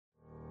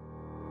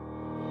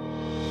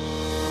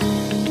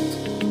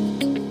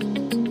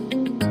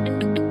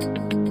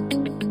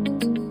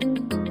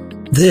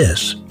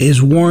This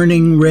is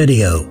Warning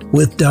Radio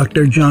with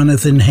Dr.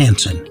 Jonathan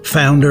Hansen,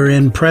 founder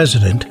and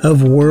president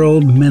of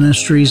World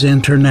Ministries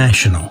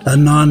International, a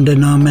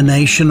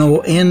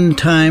non-denominational end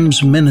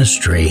times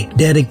ministry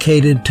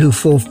dedicated to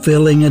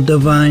fulfilling a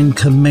divine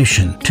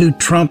commission to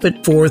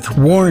trumpet forth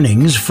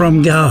warnings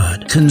from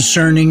God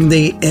concerning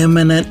the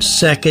imminent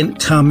second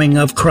coming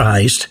of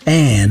Christ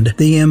and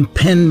the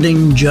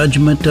impending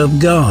judgment of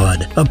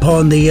God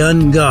upon the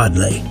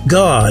ungodly.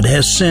 God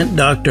has sent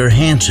Dr.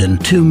 Hansen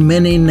to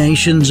many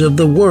nations of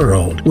the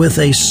world with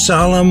a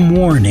solemn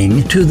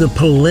warning to the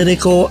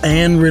political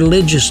and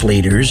religious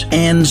leaders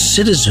and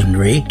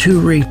citizenry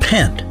to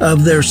repent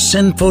of their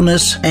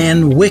sinfulness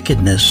and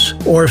wickedness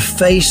or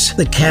face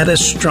the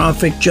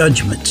catastrophic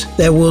judgments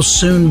that will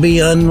soon be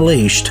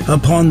unleashed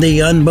upon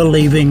the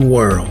unbelieving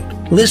world.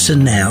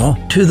 Listen now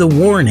to the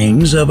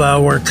warnings of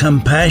our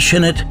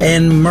compassionate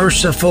and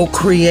merciful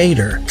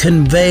Creator,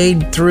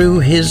 conveyed through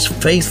His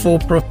faithful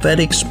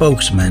prophetic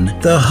spokesman,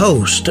 the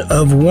host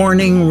of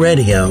Warning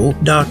Radio,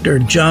 Dr.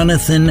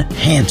 Jonathan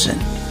Hansen.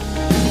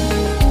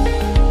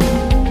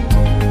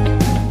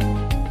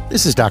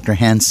 This is Dr.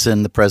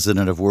 Hansen, the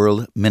president of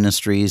World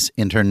Ministries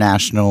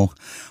International.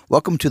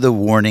 Welcome to the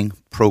Warning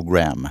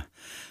Program.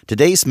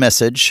 Today's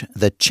message,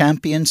 The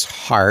Champion's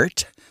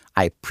Heart,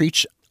 I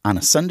preach on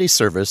a Sunday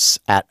service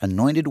at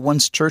Anointed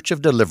Ones Church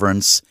of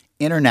Deliverance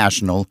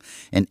International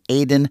in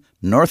Ayden,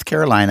 North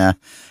Carolina,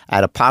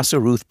 at Apostle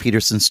Ruth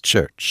Peterson's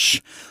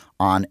church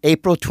on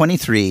April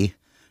 23,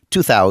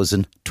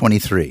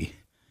 2023.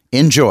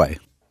 Enjoy.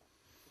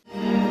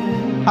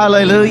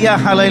 Hallelujah,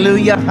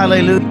 hallelujah,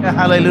 hallelujah,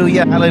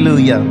 hallelujah,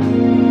 hallelujah.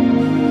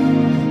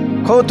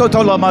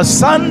 Kototolama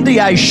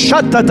sandi ay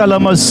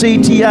shatatolama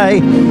siti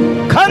ay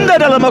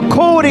kandadalama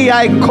kori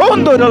ay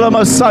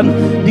kondodalama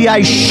sandi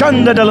ay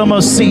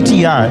shandadalama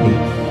siti ay.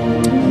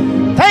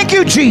 Thank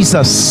you,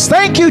 Jesus.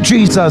 Thank you,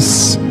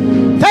 Jesus.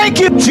 Thank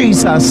you,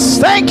 Jesus.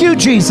 Thank you,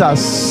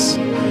 Jesus.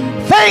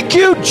 Thank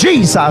you,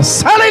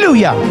 Jesus.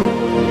 Hallelujah.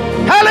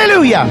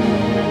 Hallelujah.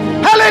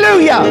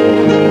 Hallelujah.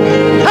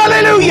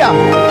 Hallelujah.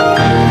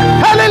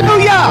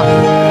 Hallelujah.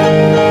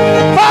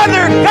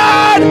 Father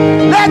God,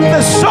 let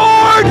the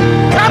sword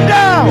come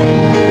down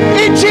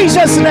in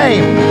Jesus'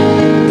 name.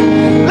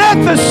 Let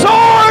the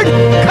sword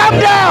come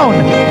down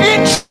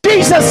in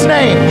Jesus'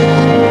 name.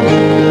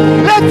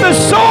 Let the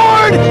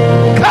sword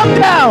come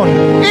down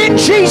in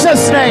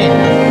Jesus' name.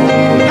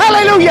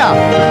 Hallelujah.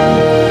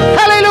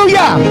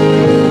 Hallelujah.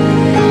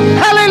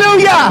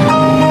 Hallelujah.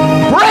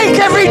 Break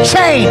every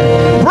chain.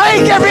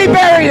 Break every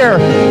barrier.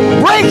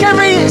 Break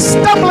every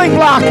stumbling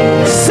block.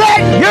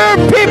 Set your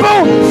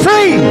people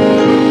free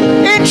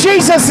in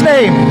Jesus'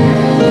 name.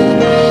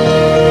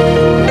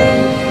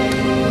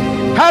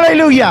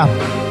 Hallelujah.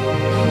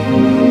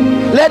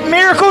 Let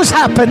miracles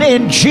happen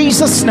in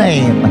Jesus'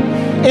 name.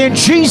 In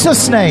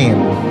Jesus' name.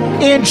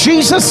 In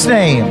Jesus'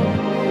 name.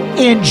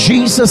 In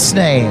Jesus'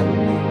 name.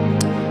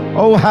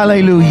 Oh,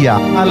 hallelujah.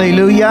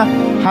 Hallelujah.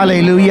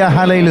 Hallelujah.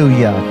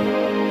 Hallelujah.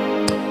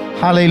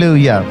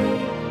 Hallelujah.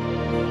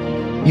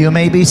 You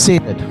may be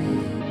seated.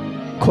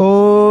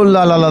 Ko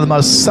la la la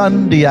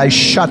masandi ay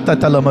shata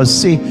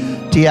talamasi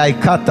ti ay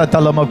kata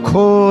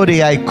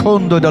talamakori ay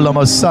kondo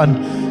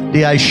dalamasan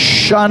di ay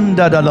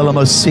shanda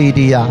dalamasi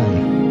di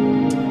ay.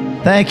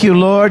 Thank you,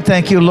 Lord.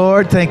 Thank you,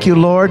 Lord. Thank you,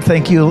 Lord.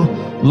 Thank you,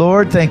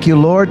 Lord. Thank you,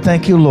 Lord.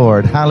 Thank you,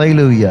 Lord.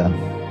 Hallelujah.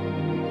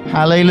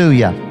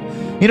 Hallelujah.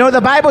 You know,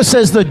 the Bible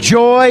says the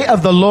joy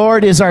of the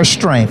Lord is our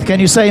strength. Can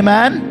you say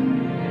amen?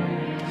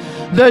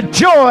 The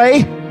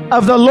joy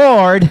of the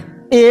Lord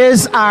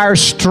is our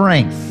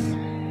strength.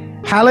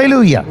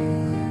 Hallelujah.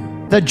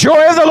 The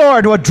joy of the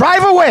Lord will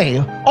drive away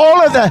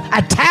all of the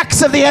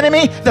attacks of the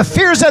enemy, the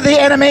fears of the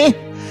enemy,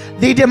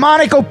 the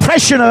demonic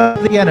oppression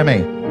of the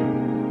enemy.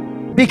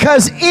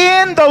 Because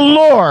in the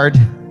Lord,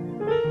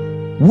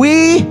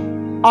 we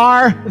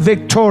are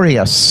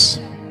victorious.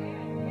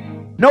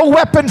 No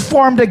weapon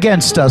formed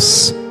against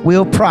us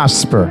will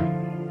prosper.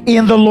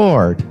 In the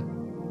Lord.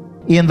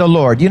 In the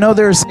Lord. You know,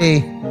 there's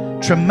a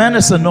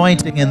tremendous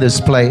anointing in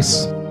this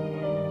place.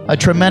 A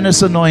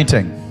tremendous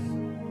anointing.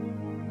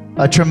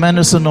 A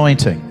tremendous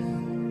anointing.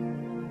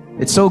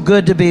 It's so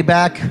good to be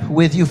back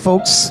with you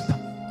folks.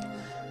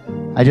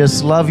 I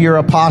just love your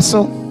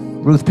apostle,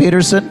 Ruth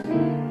Peterson.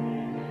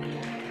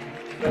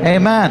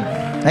 Amen.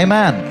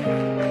 Amen.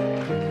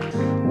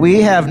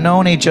 We have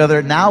known each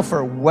other now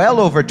for well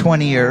over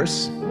 20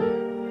 years.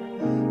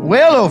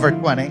 Well over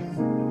 20.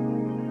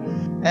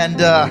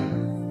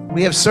 And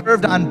we have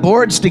served on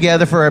boards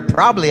together for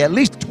probably at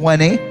least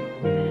 20.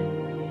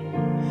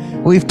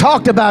 We've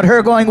talked about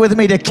her going with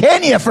me to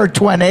Kenya for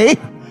 20.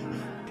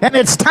 And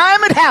it's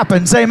time it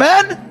happens.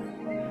 Amen?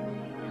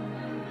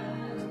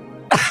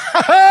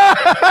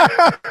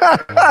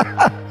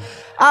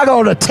 I'm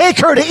going to take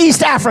her to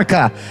East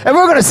Africa, and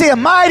we're going to see a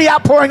mighty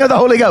outpouring of the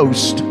Holy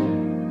Ghost.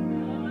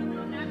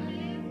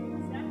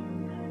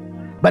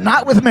 But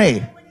not with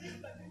me.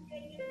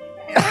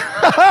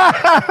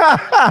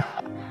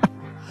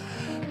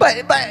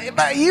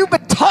 But you've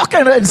been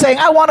talking and saying,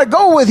 I want to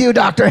go with you,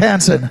 Dr.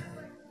 Hansen.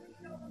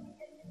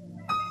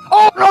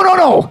 Oh,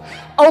 no.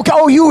 Okay,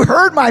 oh, you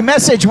heard my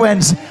message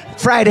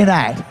Friday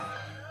night.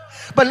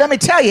 But let me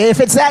tell you, if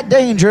it's that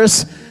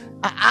dangerous,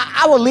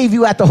 I will leave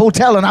you at the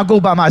hotel and I'll go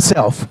by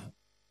myself.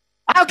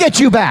 I'll get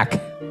you back.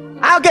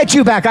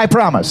 I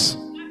promise.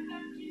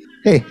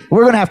 Hey,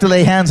 we're going to have to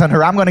lay hands on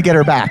her. I'm going to get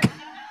her back.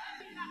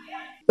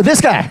 But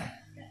this guy,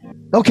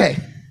 okay.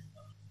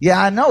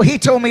 Yeah, I know. He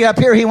told me up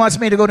here he wants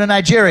me to go to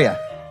Nigeria.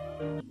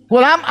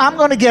 Well, I'm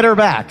going to get her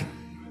back.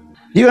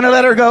 You going to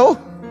let her go?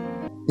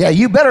 Yeah,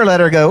 you better let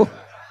her go.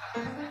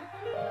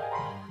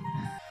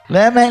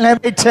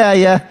 Let me tell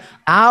you,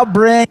 I'll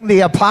bring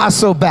the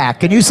apostle back.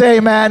 Can you say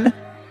amen?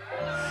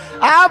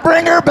 I'll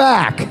bring her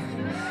back.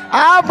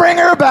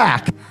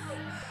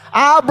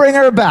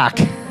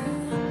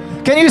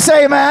 Can you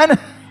say amen?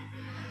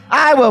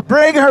 I will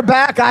bring her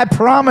back, I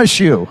promise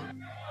you.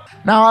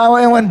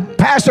 Now, when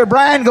Pastor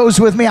Brian goes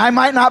with me, I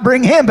might not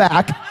bring him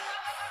back.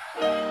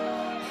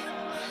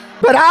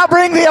 But I'll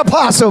bring the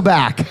apostle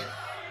back.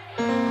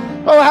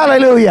 Oh,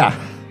 hallelujah.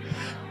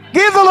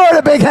 Give the Lord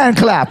a big hand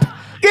clap.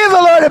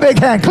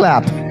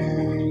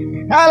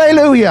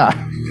 Hallelujah.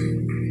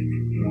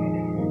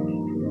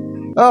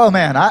 Oh,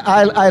 man,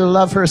 I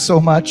love her so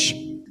much.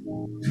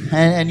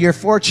 And you're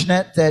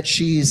fortunate that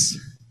she's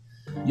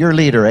your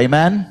leader.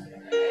 Amen?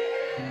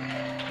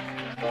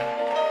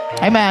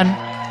 Amen.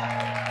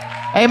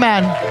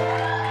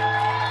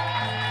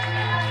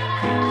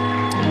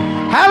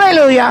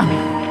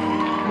 Hallelujah.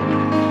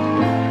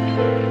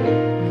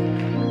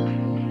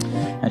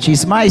 And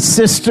she's my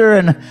sister,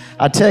 and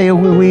I tell you,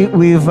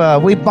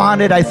 we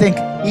bonded, I think,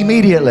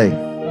 immediately.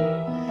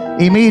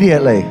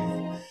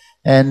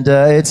 And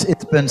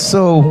it's been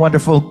so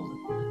wonderful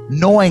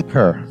knowing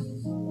her.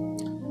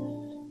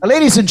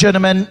 Ladies and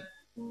gentlemen,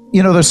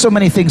 you know, there's so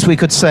many things we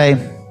could say,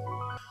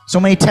 so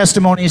many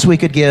testimonies we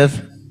could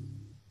give,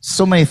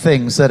 so many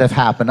things that have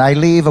happened. I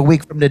leave a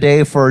week from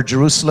today for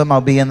Jerusalem. I'll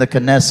be in the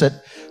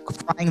Knesset,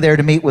 flying there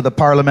to meet with the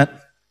parliament.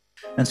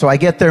 And so I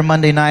get there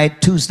Monday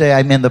night. Tuesday,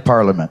 I'm in the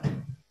parliament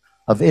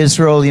of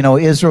Israel. You know,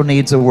 Israel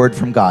needs a word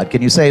from God.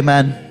 Can you say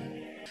amen?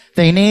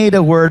 They need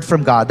a word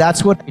from God.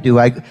 That's what I do.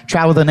 I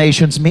travel the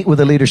nations, meet with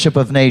the leadership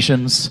of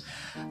nations,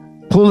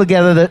 pull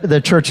together the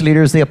church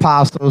leaders, the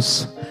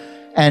apostles,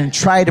 and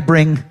try to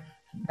bring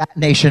that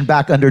nation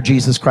back under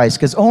Jesus Christ,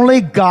 because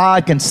only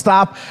God can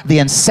stop the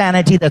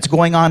insanity that's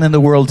going on in the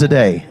world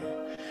today.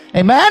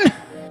 Amen?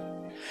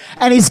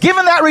 And he's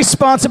given that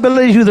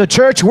responsibility to the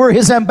church. We're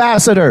his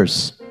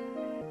ambassadors.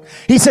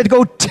 He said,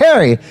 go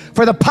tarry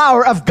for the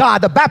power of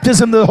God, the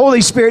baptism of the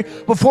Holy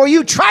Spirit, before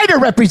you try to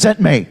represent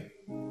me.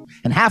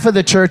 And half of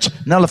the church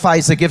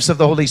nullifies the gifts of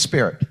the Holy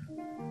Spirit.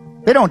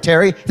 They don't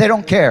tarry, they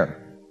don't care.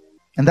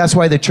 And that's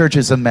why the church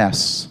is a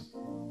mess.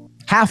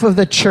 Half of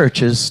the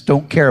churches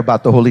don't care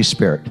about the Holy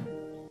Spirit.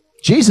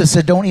 Jesus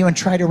said, don't even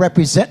try to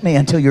represent me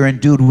until you're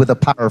endued with the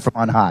power from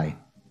on high.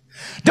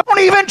 Don't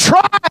even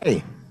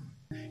try.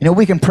 You know,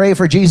 we can pray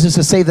for Jesus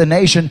to save the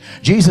nation.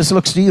 Jesus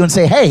looks to you and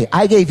say, hey,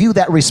 I gave you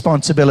that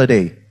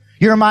responsibility.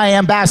 You're my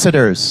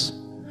ambassadors.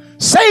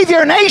 Save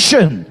your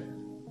nation.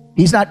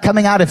 He's not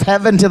coming out of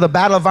heaven to the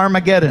battle of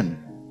Armageddon.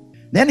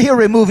 Then he'll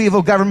remove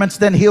evil governments.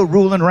 Then he'll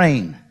rule and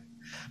reign.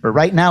 But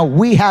right now,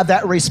 we have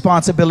that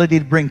responsibility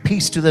to bring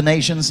peace to the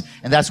nations,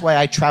 and that's why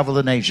I travel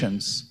the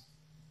nations.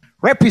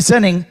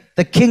 Representing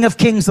the King of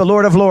Kings, the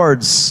Lord of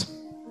Lords,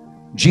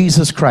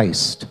 Jesus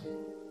Christ.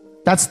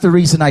 That's the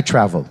reason I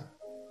travel.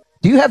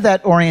 Do you have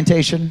that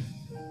orientation?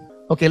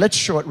 Okay, let's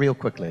show it real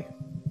quickly.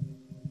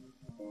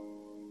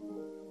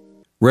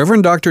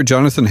 Reverend Dr.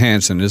 Jonathan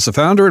Hansen is the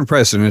founder and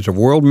president of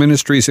World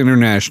Ministries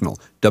International,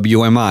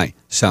 WMI,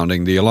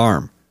 sounding the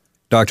alarm.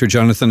 Dr.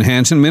 Jonathan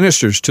Hansen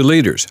ministers to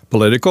leaders,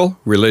 political,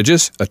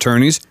 religious,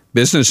 attorneys,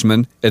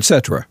 businessmen,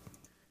 etc.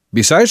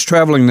 Besides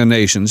traveling the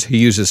nations, he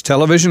uses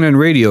television and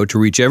radio to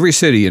reach every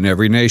city in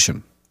every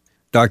nation.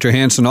 Dr.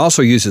 Hansen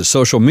also uses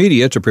social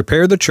media to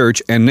prepare the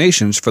church and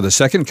nations for the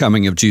second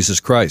coming of Jesus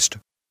Christ.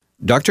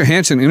 Dr.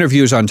 Hansen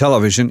interviews on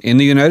television in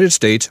the United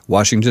States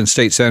Washington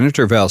State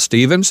Senator Val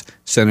Stevens,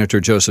 Senator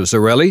Joseph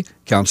Zarelli,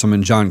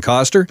 Councilman John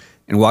Koster,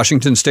 and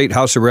Washington State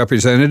House of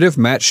Representative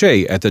Matt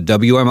Shea at the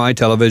WMI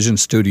television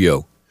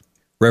studio.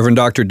 Reverend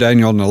Dr.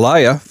 Daniel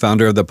Nalaya,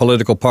 founder of the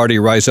political party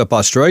Rise Up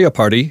Australia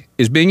Party,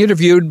 is being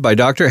interviewed by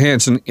Dr.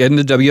 Hansen in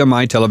the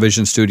WMI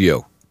television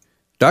studio.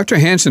 Dr.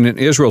 Hansen in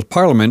Israel's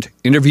parliament,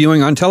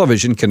 interviewing on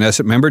television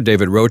Knesset member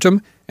David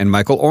Rotem and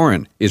Michael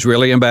Oren,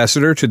 Israeli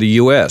ambassador to the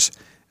U.S.,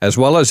 as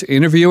well as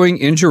interviewing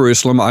in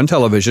Jerusalem on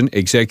television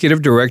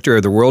Executive Director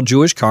of the World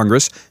Jewish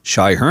Congress,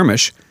 Shai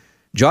Hermish.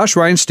 Josh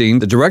Reinstein,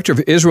 the director of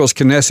Israel's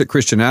Knesset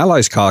Christian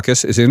Allies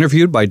Caucus, is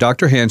interviewed by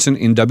Dr. Hansen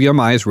in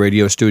WMI's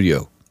radio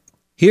studio.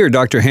 Here,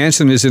 Dr.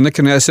 Hansen is in the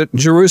Knesset in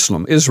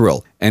Jerusalem,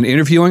 Israel, and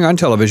interviewing on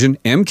television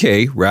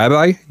MK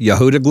Rabbi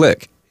Yehuda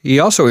Glick. He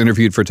also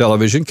interviewed for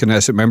television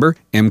Knesset member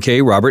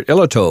MK Robert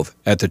Ilatov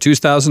at the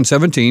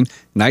 2017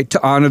 Night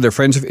to Honor the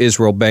Friends of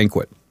Israel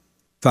banquet.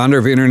 Founder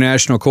of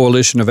International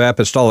Coalition of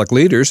Apostolic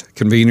Leaders,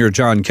 convener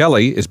John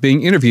Kelly, is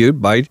being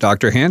interviewed by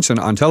Dr. Hansen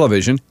on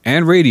television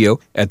and radio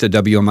at the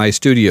WMI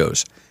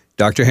studios.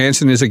 Dr.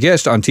 Hansen is a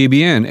guest on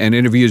TBN and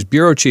interviews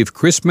Bureau Chief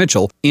Chris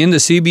Mitchell in the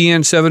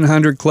CBN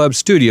 700 Club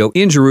studio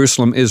in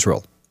Jerusalem,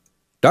 Israel.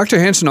 Dr.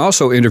 Hansen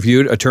also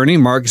interviewed attorney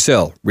Mark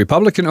Zell,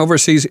 Republican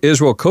Overseas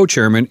Israel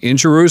co-chairman in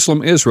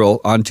Jerusalem,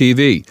 Israel, on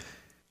TV.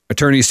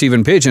 Attorney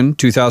Stephen Pidgeon,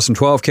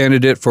 2012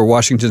 candidate for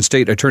Washington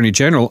State Attorney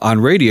General,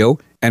 on radio,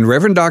 and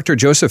Reverend Dr.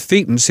 Joseph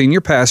Featon,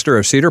 senior pastor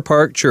of Cedar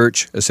Park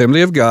Church,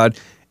 Assembly of God,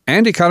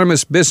 and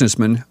economist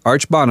businessman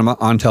Arch Bonema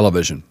on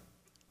television.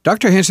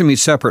 Dr. Hansen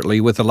meets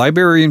separately with the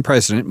Liberian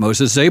President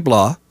Moses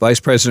Zablah, Vice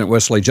President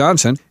Wesley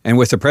Johnson, and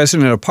with the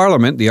President of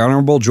Parliament, the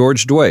Honorable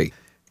George Dway.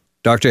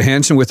 Dr.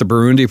 Hansen with the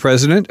Burundi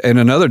President, and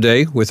another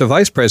day with the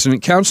Vice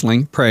President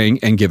counseling, praying,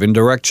 and giving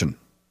direction.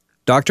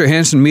 Dr.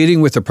 Hansen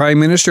meeting with the Prime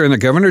Minister and the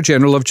Governor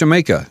General of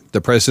Jamaica, the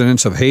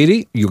Presidents of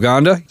Haiti,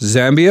 Uganda,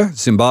 Zambia,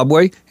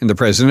 Zimbabwe, and the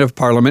President of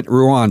Parliament,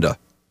 Rwanda.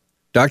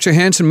 Dr.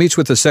 Hansen meets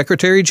with the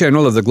Secretary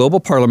General of the Global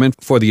Parliament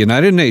for the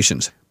United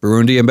Nations,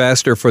 Burundi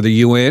Ambassador for the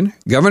UN,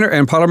 Governor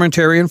and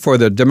Parliamentarian for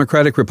the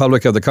Democratic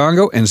Republic of the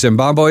Congo, and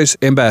Zimbabwe's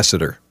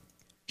Ambassador.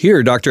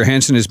 Here, Dr.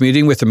 Hansen is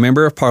meeting with the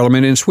Member of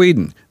Parliament in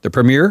Sweden, the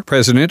Premier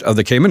President of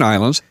the Cayman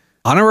Islands,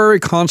 Honorary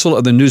Consul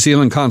of the New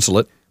Zealand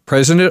Consulate,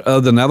 President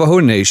of the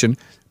Navajo Nation,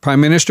 Prime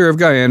Minister of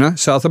Guyana,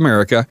 South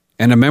America,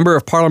 and a Member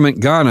of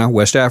Parliament Ghana,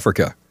 West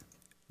Africa.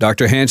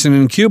 Dr. Hansen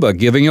in Cuba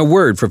giving a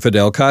word for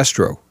Fidel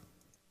Castro.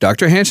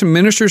 Dr. Hansen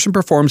ministers and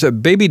performs a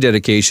baby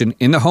dedication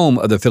in the home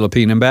of the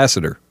Philippine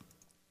ambassador.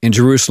 In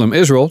Jerusalem,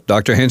 Israel,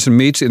 Dr. Hansen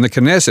meets in the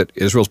Knesset,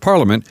 Israel's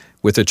parliament,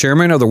 with the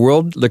chairman of the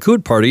World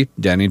Likud Party,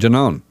 Danny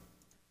Danon.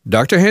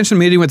 Dr. Hansen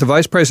meeting with the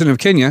Vice President of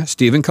Kenya,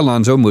 Stephen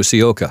Kalonzo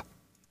Musyoka.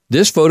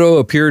 This photo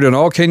appeared in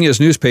all Kenya's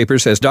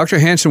newspapers as Dr.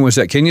 Hansen was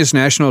at Kenya's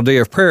National Day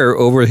of Prayer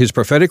over his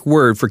prophetic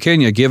word for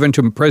Kenya given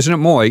to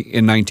President Moi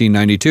in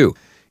 1992.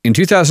 In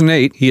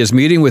 2008, he is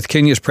meeting with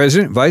Kenya's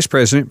President, Vice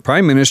President,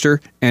 Prime Minister,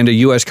 and a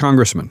U.S.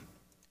 Congressman.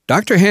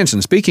 Dr.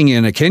 Hansen speaking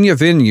in a Kenya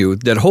venue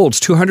that holds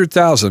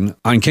 200,000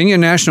 on Kenya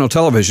National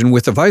Television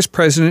with the Vice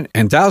President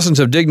and thousands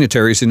of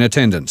dignitaries in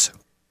attendance.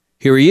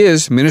 Here he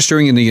is,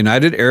 ministering in the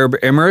United Arab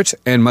Emirates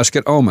and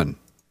Muscat, Oman.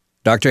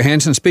 Dr.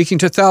 Hansen speaking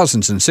to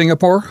thousands in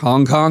Singapore,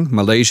 Hong Kong,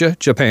 Malaysia,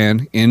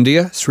 Japan,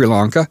 India, Sri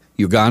Lanka,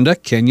 Uganda,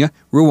 Kenya,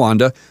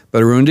 Rwanda,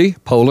 Burundi,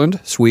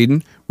 Poland,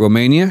 Sweden,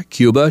 Romania,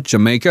 Cuba,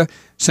 Jamaica,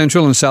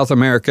 Central and South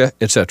America,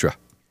 etc.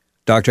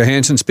 Dr.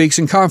 Hansen speaks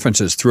in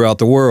conferences throughout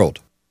the world.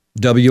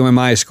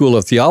 WMI School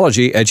of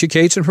Theology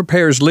educates and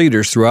prepares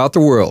leaders throughout the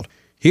world.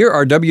 Here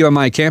are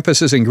WMI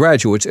campuses and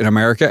graduates in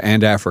America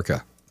and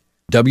Africa.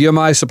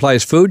 WMI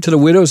supplies food to the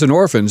widows and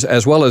orphans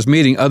as well as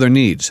meeting other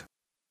needs.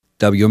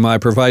 WMI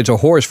provides a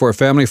horse for a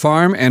family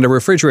farm, and a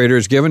refrigerator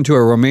is given to a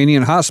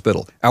Romanian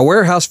hospital, a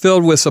warehouse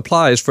filled with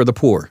supplies for the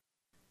poor.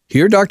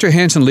 Here, Dr.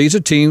 Hansen leads a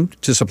team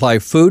to supply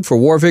food for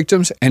war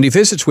victims, and he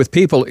visits with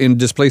people in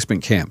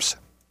displacement camps.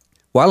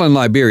 While in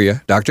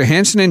Liberia, Dr.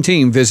 Hansen and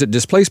team visit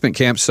displacement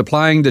camps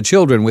supplying the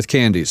children with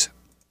candies.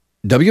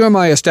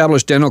 WMI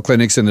established dental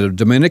clinics in the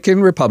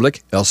Dominican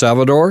Republic, El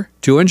Salvador,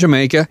 2 in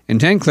Jamaica,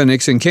 and 10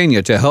 clinics in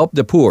Kenya to help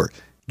the poor.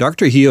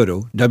 Dr.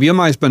 Hiodo,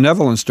 WMI's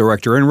benevolence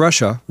director in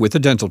Russia, with the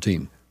dental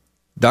team.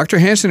 Dr.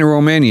 Hansen in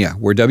Romania,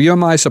 where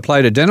WMI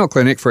supplied a dental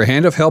clinic for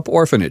Hand of Help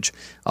Orphanage.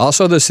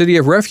 Also, the City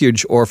of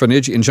Refuge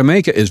Orphanage in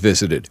Jamaica is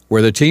visited,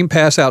 where the team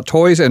pass out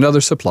toys and other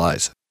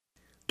supplies.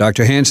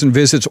 Dr. Hansen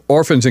visits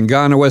orphans in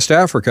Ghana, West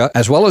Africa,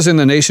 as well as in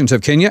the nations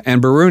of Kenya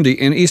and Burundi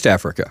in East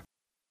Africa.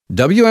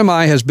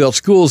 WMI has built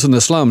schools in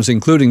the slums,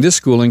 including this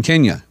school in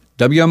Kenya.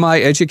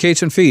 WMI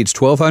educates and feeds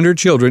 1,200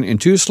 children in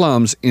 2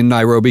 slums in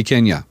Nairobi,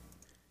 Kenya.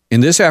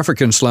 In this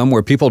African slum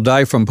where people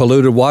die from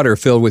polluted water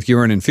filled with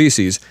urine and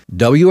feces,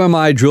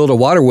 WMI drilled a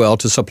water well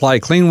to supply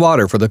clean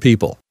water for the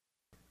people.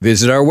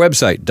 Visit our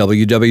website,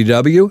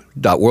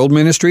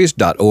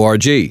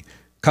 www.worldministries.org.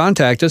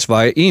 Contact us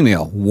via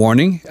email,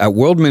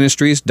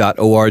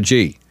 warning@worldministries.org.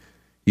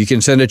 You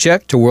can send a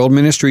check to World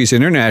Ministries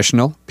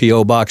International,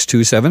 P.O. Box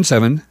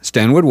 277,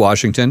 Stanwood,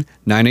 Washington,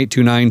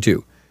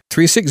 98292,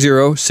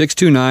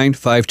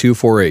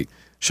 360-629-5248.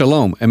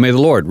 Shalom, and may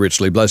the Lord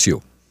richly bless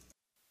you.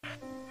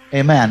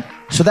 Amen.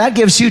 So that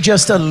gives you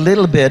just a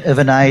little bit of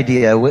an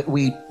idea.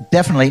 We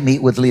definitely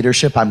meet with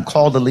leadership. I'm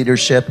called to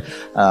leadership.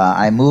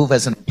 I move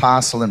as an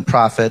apostle and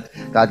prophet.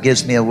 God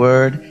gives me a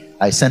word.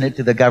 I send it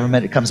to the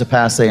government. It comes to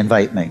pass. They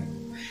invite me.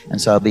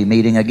 And so I'll be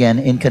meeting again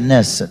in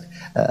Knesset,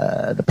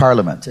 the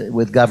parliament,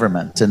 with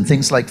government and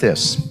things like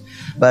this.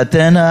 But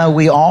then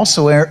we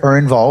also are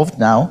involved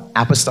now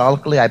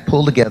apostolically. I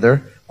pull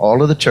together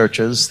all of the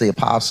churches, the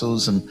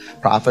apostles and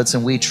prophets,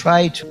 and we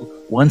try to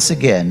once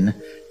again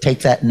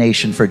take that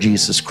nation for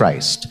Jesus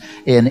Christ.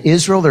 In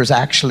Israel, there's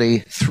actually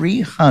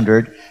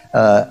 300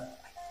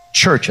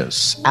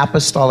 churches,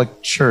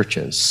 apostolic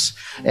churches.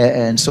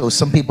 And so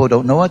some people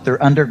don't know it.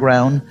 They're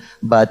underground,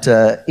 but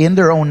in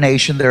their own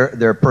nation,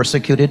 they're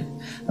persecuted.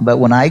 But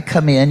when I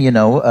come in,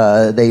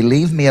 they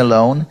leave me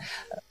alone,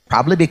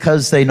 probably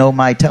because they know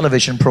my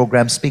television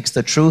program speaks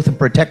the truth and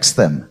protects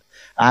them.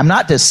 I'm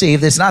not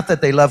deceived. It's not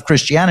that they love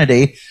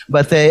Christianity,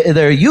 but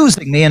they're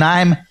using me, and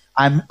I'm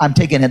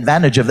taking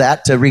advantage of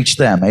that to reach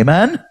them.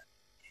 Amen?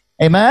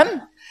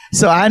 Amen?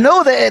 So I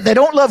know they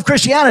don't love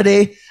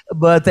Christianity,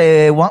 but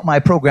they want my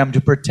program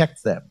to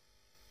protect them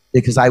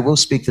because I will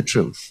speak the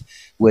truth,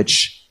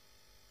 which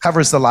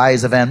covers the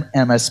lies of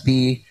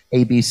MSP,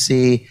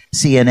 ABC,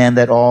 CNN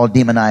that all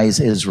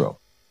demonize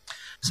Israel.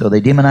 So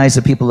they demonize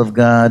the people of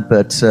God,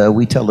 but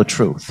we tell the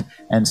truth.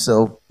 And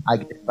so I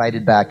get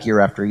invited back year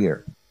after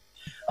year.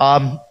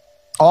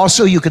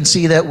 Also, you can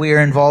see that we are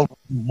involved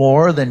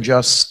more than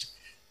just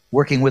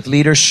working with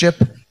leadership.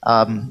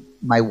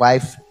 My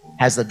wife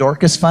has the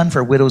Dorcas Fund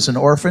for widows and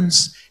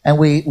orphans, and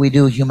we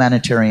do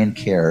humanitarian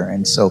care.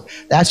 And so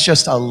that's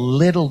just a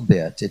little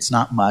bit. It's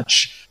not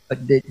much, but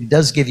it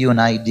does give you an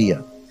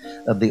idea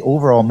of the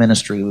overall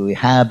ministry we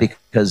have,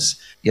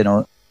 because, you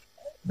know,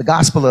 the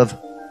gospel of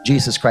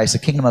Jesus Christ, the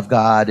kingdom of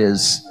God,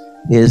 is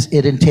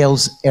it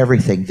entails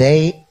everything.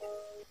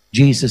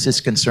 Jesus is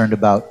concerned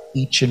about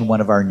each and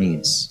one of our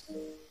needs.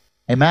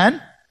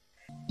 Amen?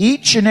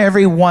 Each and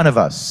every one of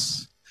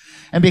us.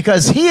 And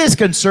because he is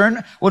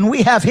concerned, when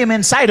we have him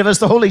inside of us,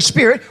 the Holy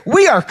Spirit,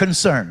 we are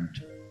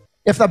concerned.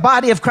 If the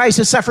body of Christ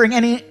is suffering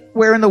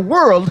anywhere in the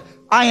world,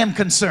 I am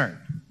concerned.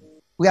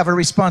 We have a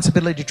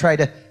responsibility to try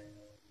to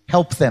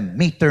help them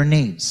meet their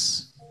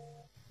needs.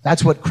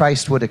 That's what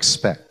Christ would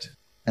expect,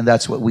 and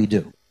that's what we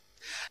do.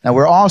 Now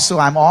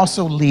I'm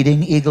also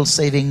leading Eagle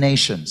Saving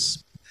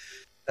Nations.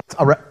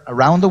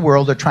 Around the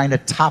world, they're trying to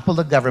topple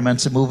the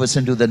governments and move us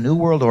into the New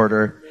World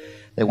Order.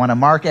 They want to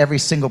mark every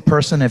single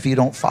person. If you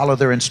don't follow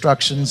their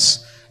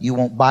instructions, you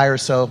won't buy or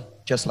sell,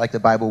 just like the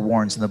Bible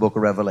warns in the book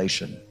of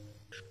Revelation.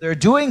 They're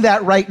doing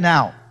that right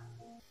now.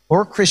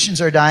 More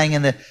Christians are dying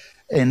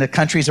in the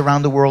countries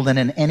around the world than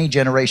in any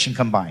generation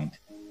combined.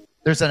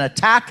 There's an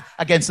attack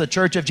against the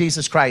Church of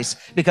Jesus Christ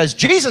because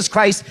Jesus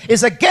Christ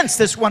is against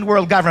this one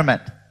world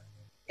government.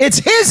 It's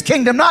his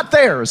kingdom, not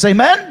theirs.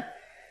 Amen?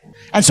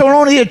 And so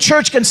only a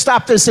church can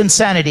stop this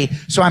insanity.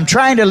 So I'm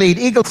trying to lead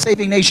Eagle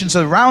Saving Nations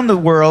around the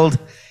world.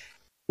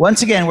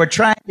 Once again, we're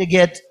trying to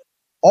get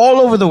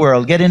all over the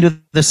world, get into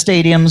the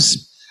stadiums,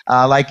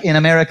 like in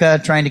America,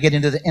 trying to get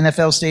into the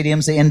NFL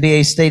stadiums, the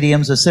NBA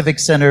stadiums, the civic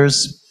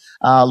centers,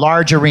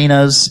 large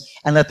arenas,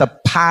 and let the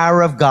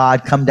power of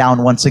God come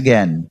down once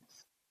again.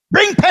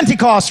 Bring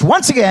Pentecost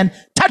once again,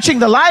 touching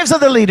the lives of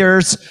the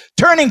leaders,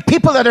 turning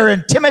people that are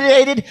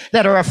intimidated,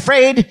 that are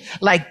afraid,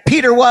 like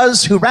Peter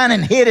was, who ran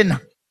and hid and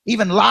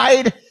even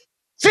lied,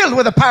 filled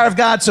with the power of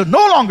God. So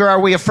no longer are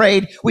we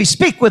afraid. We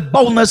speak with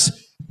boldness.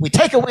 We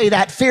take away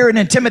that fear and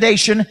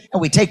intimidation,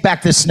 and we take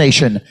back this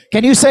nation.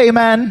 Can you say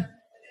amen?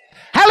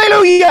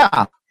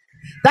 Hallelujah!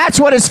 That's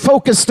what it's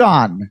focused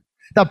on.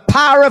 The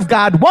power of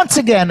God once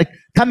again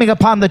coming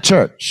upon the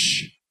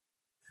church.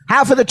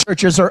 Half of the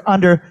churches are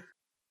under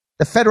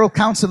the Federal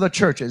Council of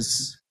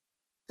Churches.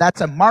 That's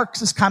a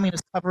Marxist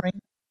communist covering.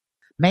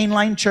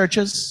 Mainline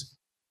churches.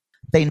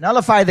 They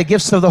nullify the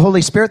gifts of the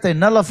Holy Spirit. They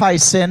nullify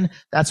sin.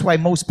 That's why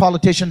most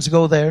politicians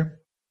go there.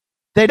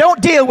 They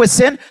don't deal with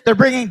sin. They're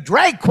bringing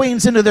drag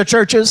queens into their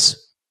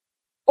churches,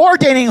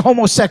 ordaining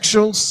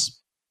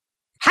homosexuals.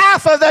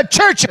 Half of the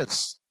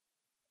churches.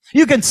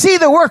 You can see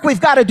the work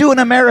we've got to do in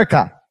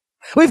America.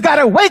 We've got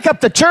to wake up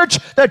the church.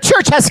 The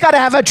church has got to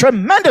have a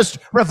tremendous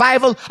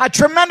revival, a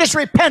tremendous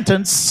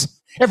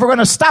repentance, if we're going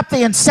to stop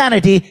the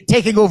insanity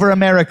taking over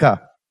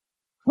America.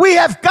 We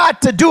have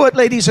got to do it,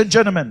 ladies and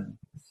gentlemen.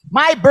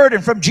 My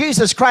burden from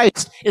Jesus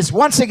Christ is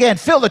once again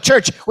fill the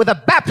church with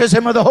the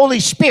baptism of the Holy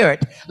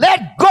Spirit.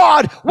 Let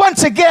God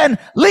once again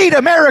lead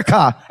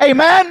America.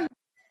 Amen?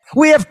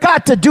 We have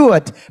got to do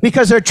it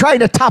because they're trying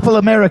to topple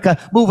America,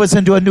 move us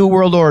into a new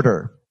world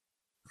order.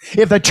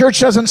 If the church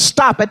doesn't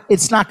stop it,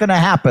 it's not going to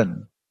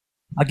happen.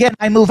 Again,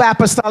 I move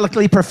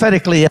apostolically,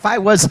 prophetically. If I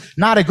was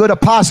not a good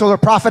apostle or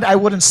prophet, I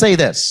wouldn't say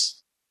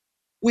this.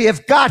 We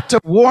have got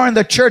to warn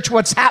the church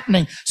what's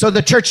happening so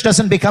the church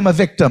doesn't become a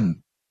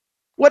victim.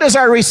 What is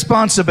our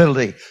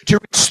responsibility? To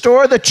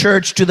restore the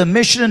church to the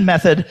mission and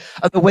method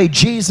of the way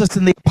Jesus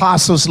and the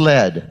apostles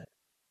led.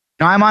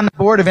 Now, I'm on the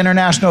board of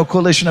International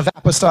Coalition of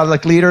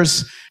Apostolic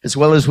Leaders, as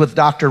well as with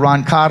Dr.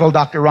 Ron Cottle.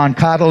 Dr. Ron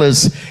Cottle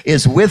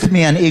is with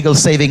me on Eagle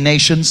Saving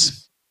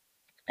Nations.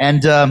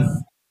 And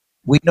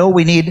we know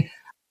we need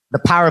the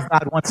power of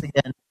God once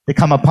again to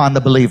come upon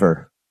the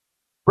believer.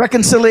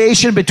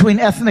 Reconciliation between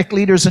ethnic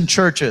leaders and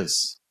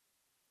churches.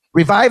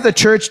 Revive the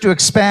church to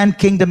expand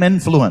kingdom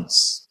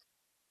influence.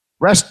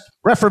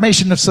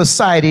 Reformation of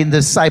society and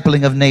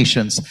discipling of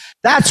nations.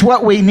 That's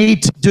what we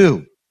need to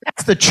do.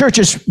 That's the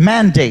church's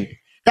mandate.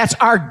 That's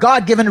our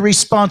God-given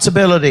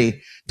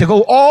responsibility to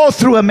go all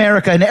through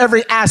America in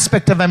every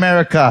aspect of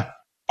America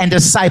and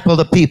disciple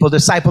the people,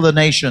 disciple the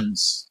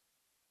nations.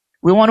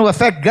 We want to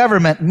affect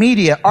government,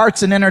 media,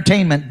 arts and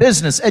entertainment,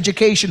 business,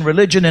 education,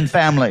 religion, and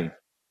family.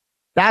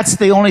 That's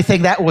the only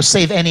thing that will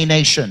save any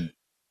nation.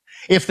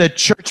 If the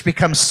church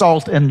becomes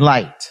salt and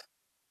light.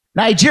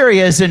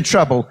 Nigeria is in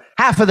trouble.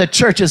 Half of the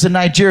churches in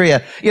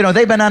Nigeria,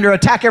 they've been under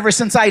attack ever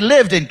since I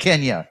lived in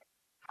Kenya.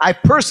 I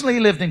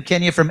personally lived in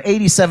Kenya from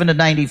 87 to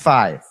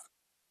 95.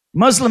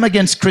 Muslim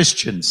against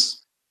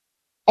Christians.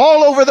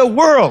 All over the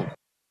world,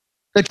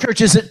 the church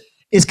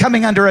is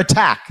coming under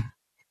attack.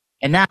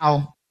 And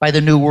now, by the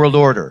New World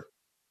Order.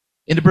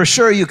 In the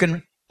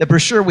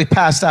brochure we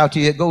passed out to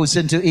you, it goes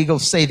into Eagle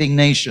Saving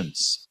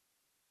Nations.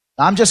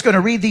 I'm just going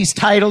to read these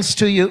titles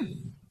to you,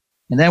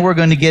 and then we're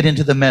going to get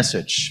into the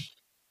message.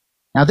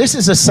 Now, this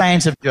is a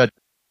science of judgment.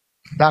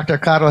 Dr.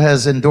 Cottle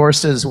has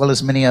endorsed it, as well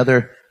as many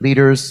other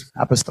leaders,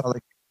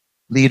 apostolic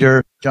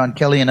leader John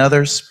Kelly and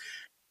others,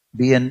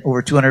 be in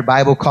over 200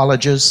 Bible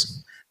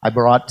colleges. I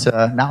brought,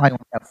 now I only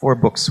have 4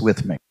 books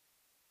with me.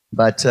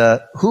 But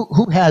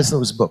who has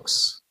those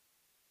books?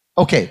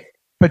 Okay,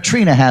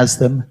 Patrina has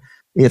them.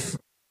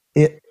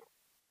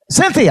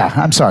 Cynthia,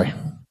 I'm sorry.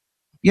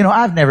 You know,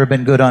 I've never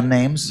been good on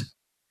names.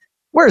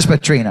 Where's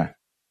Patrina?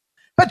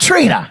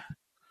 Patrina!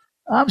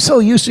 I'm so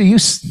used to you.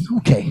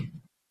 Okay.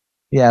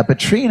 Yeah,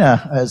 Patrina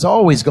has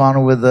always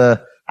gone with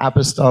the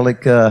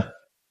apostolic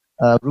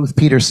Ruth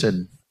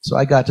Peterson. So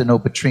I got to know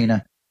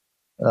Patrina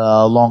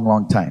a long,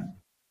 long time.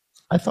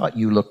 I thought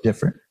you looked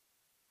different.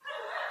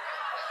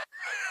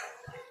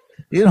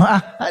 You know,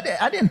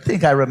 I didn't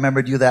think I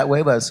remembered you that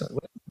way, but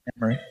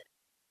memory.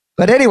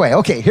 But anyway,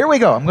 okay, here we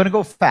go. I'm going to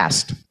go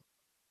fast.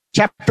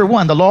 Chapter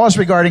 1, the laws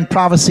regarding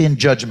prophecy and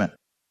judgment.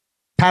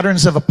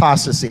 Patterns of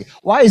apostasy.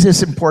 Why is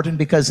this important?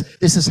 Because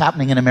this is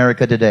happening in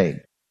America today.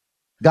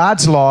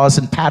 God's laws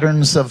and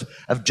patterns of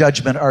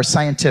judgment are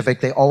scientific.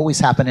 They always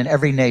happen in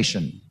every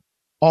nation.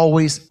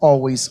 Always,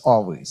 always,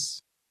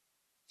 always.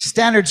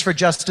 Standards for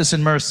justice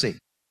and mercy.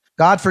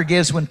 God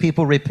forgives when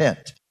people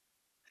repent.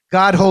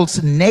 God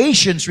holds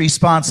nations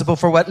responsible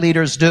for what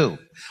leaders do.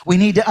 We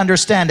need to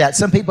understand that.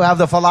 Some people have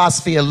the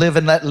philosophy of live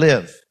and let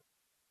live.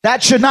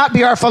 That should not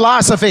be our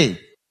philosophy.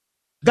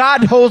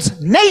 God holds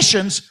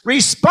nations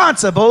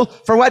responsible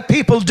for what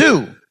people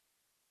do.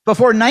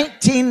 Before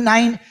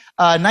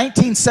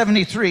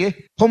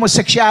 1973,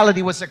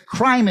 homosexuality was a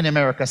crime in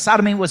America.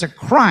 Sodomy was a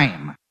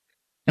crime,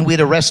 and we'd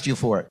arrest you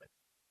for it.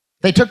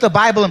 They took the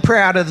Bible and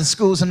prayer out of the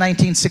schools in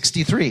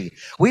 1963.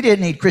 We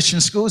didn't need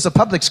Christian schools. The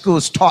public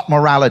schools taught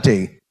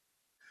morality.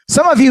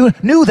 Some of you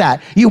knew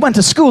that. You went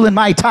to school in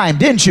my time,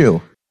 didn't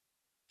you?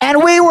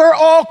 And we were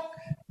all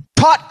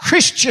taught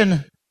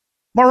Christian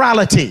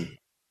morality,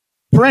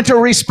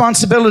 parental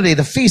responsibility,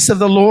 the feast of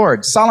the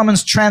Lord,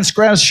 Solomon's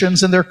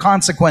transgressions and their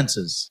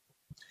consequences,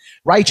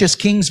 righteous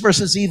kings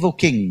versus evil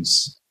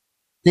kings,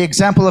 the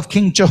example of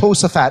King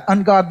Jehoshaphat,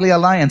 ungodly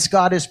alliance.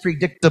 God is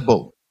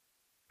predictable.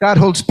 God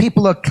holds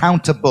people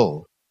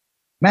accountable.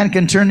 Man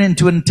can turn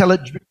into an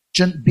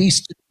intelligent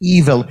beast of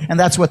evil, and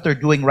that's what they're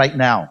doing right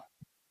now.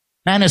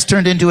 Man has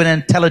turned into an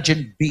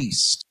intelligent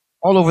beast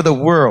all over the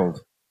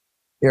world.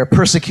 They are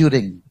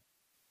persecuting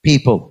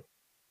people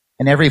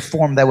in every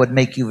form that would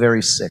make you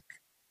very sick.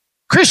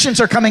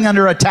 Christians are coming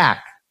under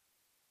attack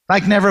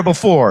like never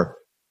before.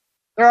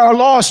 There are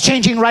laws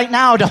changing right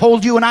now to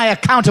hold you and I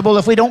accountable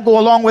if we don't go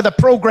along with a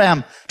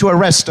program to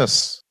arrest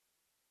us.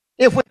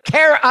 If we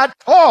care at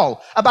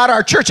all about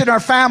our church and our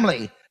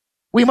family,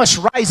 we must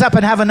rise up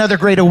and have another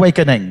great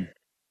awakening.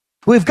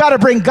 We've got to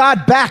bring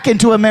God back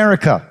into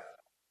America.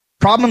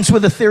 Problems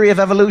with the theory of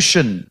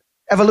evolution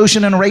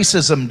and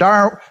racism,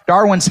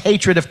 Darwin's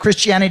hatred of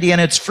Christianity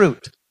and its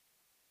fruit,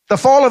 the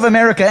fall of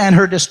America and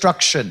her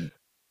destruction,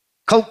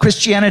 cult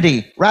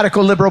Christianity,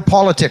 radical liberal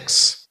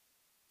politics.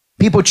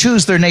 People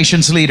choose their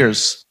nation's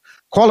leaders.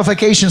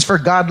 Qualifications for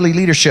godly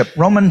leadership.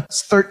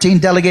 Romans 13,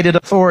 delegated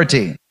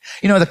authority.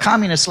 You know, the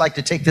communists like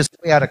to take this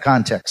way out of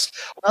context.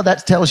 Well,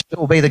 that tells you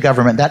to obey the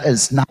government. That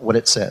is not what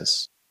it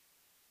says.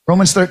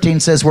 Romans 13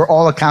 says we're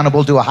all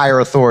accountable to a higher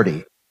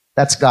authority.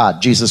 That's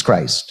God, Jesus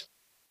Christ.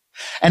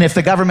 And if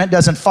the government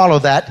doesn't follow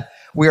that,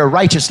 we are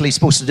righteously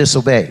supposed to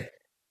disobey.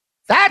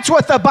 That's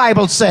what the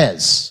Bible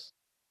says.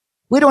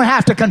 We don't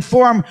have to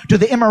conform to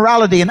the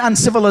immorality and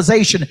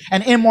uncivilization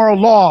and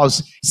immoral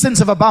laws, sins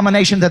of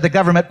abomination that the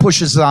government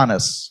pushes on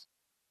us.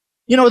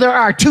 You know, there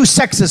are 2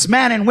 sexes,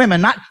 man and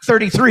women, not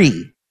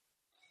 33.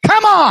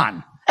 Come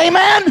on!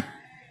 Amen?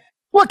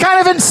 What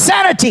kind of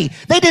insanity?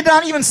 They did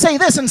not even say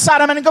this in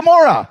Sodom and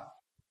Gomorrah.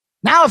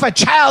 Now if a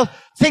child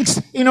thinks,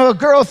 a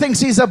girl thinks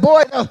he's a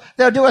boy,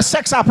 they'll do a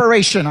sex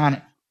operation on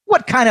it.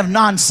 What kind of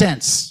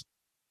nonsense?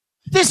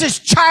 This is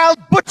child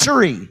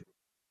butchery,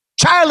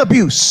 child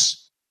abuse.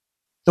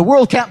 The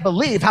world can't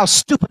believe how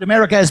stupid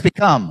America has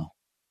become.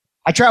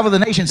 I travel the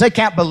nations, they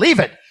can't believe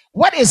it.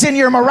 What is in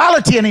your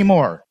morality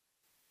anymore?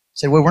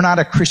 Say, well, we're not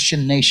a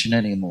Christian nation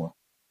anymore.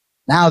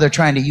 Now they're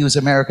trying to use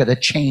America to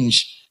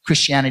change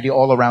Christianity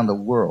all around the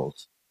world.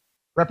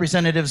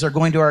 Representatives are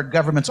going to our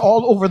governments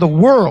all over the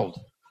world,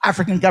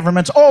 African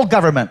governments, all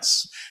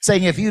governments,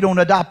 saying if you don't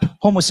adopt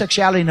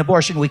homosexuality and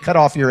abortion, we cut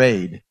off your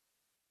aid.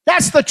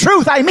 That's the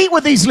truth. I meet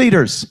with these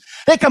leaders.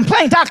 They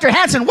complain, Dr.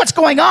 Hansen, what's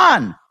going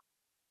on?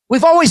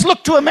 We've always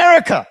looked to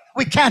America.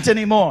 We can't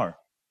anymore.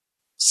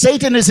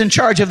 Satan is in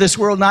charge of this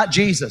world, not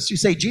Jesus. You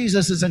say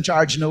Jesus is in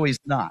charge. No, he's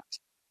not.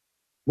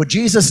 Would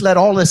Jesus let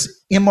all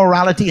this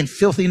immorality and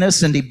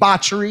filthiness and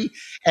debauchery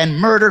and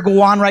murder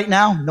go on right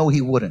now? No,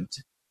 he wouldn't.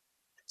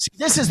 See,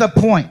 this is the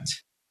point.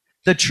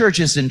 The church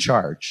is in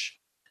charge.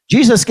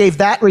 Jesus gave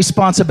that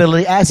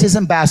responsibility as his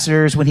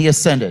ambassadors when he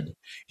ascended.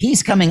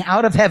 He's coming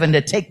out of heaven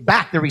to take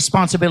back the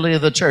responsibility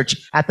of the church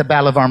at the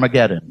Battle of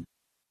Armageddon.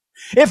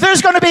 If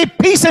there's going to be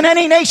peace in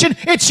any nation,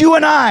 it's you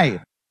and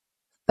I.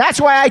 That's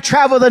why I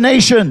travel the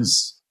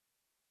nations.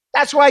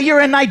 That's why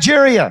you're in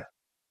Nigeria.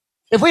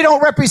 If we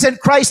don't represent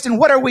Christ, then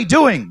what are we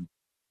doing?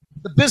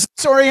 The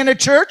business-oriented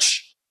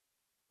church?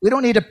 We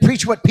don't need to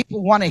preach what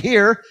people want to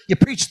hear. You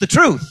preach the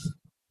truth.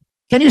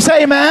 Can you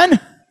say amen?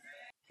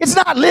 It's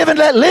not live and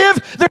let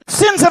live. They're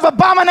sins of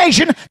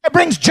abomination that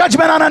brings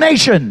judgment on a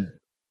nation.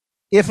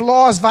 If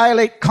laws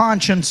violate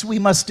conscience, we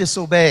must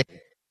disobey.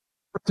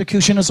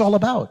 Persecution is all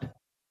about.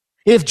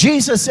 If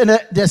Jesus and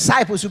the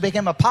disciples who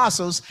became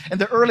apostles in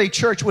the early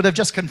church would have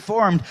just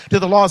conformed to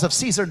the laws of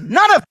Caesar,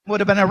 none of them would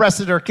have been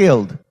arrested or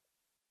killed.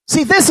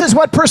 See, this is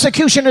what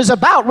persecution is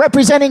about,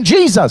 representing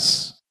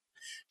Jesus.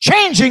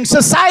 Changing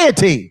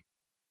society,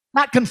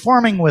 not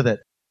conforming with it,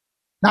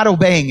 not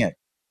obeying it.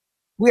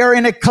 We are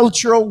in a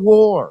cultural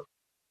war.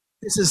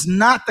 This is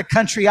not the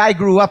country I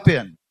grew up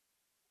in.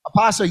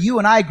 Apostle, you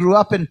and I grew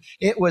up in,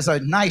 it was a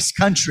nice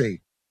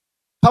country.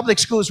 Public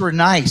schools were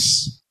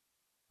nice.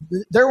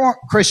 There weren't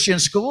Christian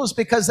schools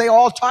because they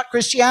all taught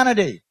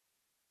Christianity.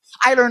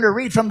 I learned to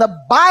read from the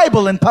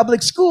Bible in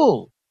public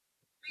school.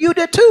 You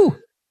did too.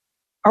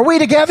 Are we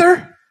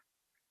together?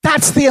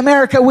 That's the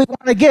America we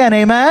want again,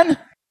 amen?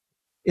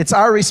 It's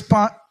our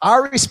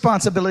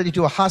responsibility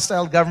to a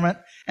hostile government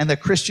and the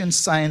Christian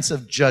science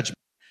of judgment.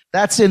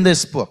 That's in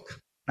this book.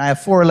 I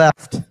have 4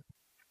 left, and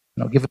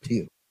I'll give it to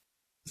you.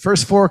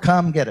 First 4,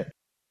 come get it.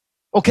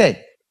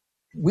 Okay,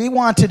 we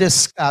want to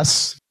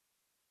discuss,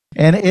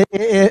 and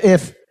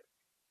if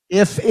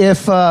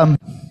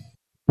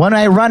when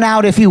I run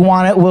out, if you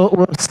want it,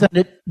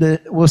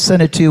 we'll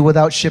send it to you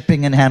without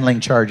shipping and handling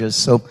charges.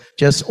 So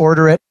just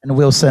order it, and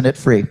we'll send it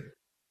free.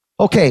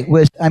 Okay,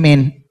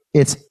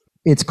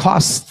 it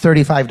costs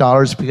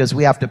 $35 because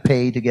we have to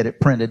pay to get it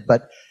printed,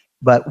 but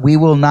we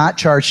will not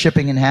charge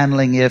shipping and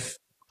handling if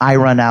I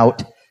run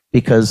out,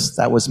 because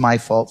that was my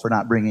fault for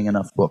not bringing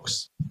enough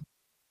books.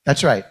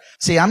 That's right.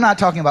 See, I'm not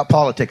talking about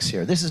politics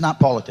here. This is not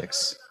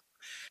politics.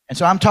 And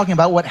so I'm talking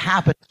about what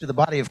happens to the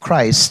body of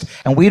Christ,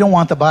 and we don't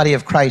want the body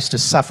of Christ to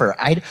suffer.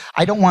 I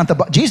don't want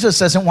Jesus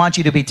doesn't want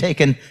you to be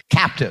taken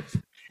captive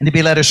and to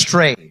be led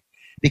astray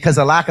because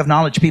of lack of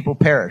knowledge people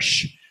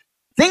perish.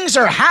 Things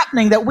are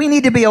happening that we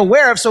need to be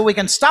aware of so we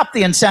can stop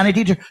the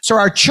insanity, so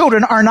our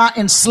children are not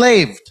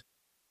enslaved.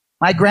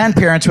 My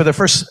grandparents were the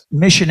first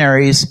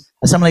missionaries,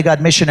 Assembly of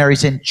God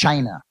missionaries in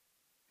China.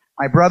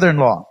 My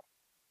brother-in-law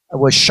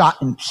was shot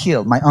and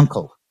killed, my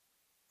uncle,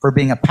 for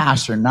being a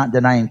pastor and not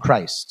denying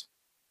Christ.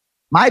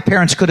 My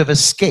parents could have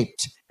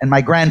escaped, and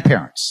my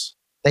grandparents.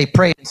 They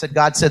prayed and said,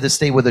 God said to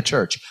stay with the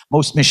church.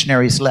 Most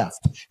missionaries left.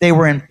 They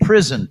were in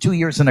prison 2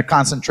 years in a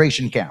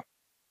concentration camp.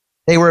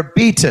 They were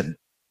beaten.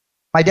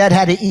 My dad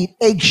had to eat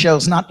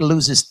eggshells not to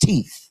lose his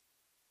teeth.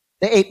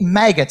 They ate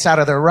maggots out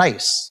of their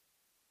rice.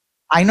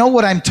 I know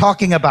what I'm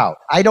talking about.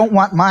 I don't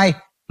want my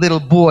little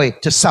boy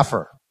to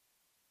suffer.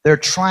 They're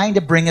trying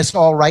to bring us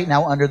all right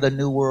now under the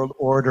New World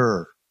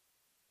Order.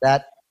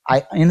 That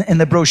in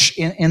the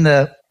brochure,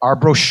 our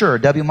brochure,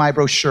 WMI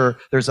brochure,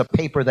 there's a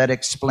paper that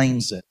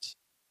explains it.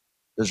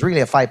 There's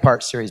really a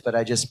 5-part series, but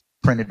I just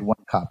printed 1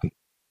 copy.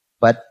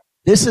 But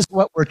this is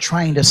what we're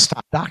trying to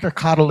stop. Dr.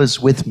 Cottle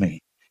is with me.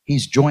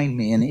 He's joined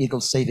me in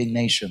Eagle Saving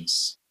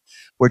Nations.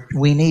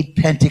 We need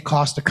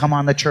Pentecost to come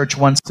on the church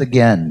once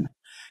again.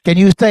 Can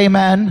you say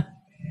amen?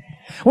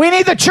 We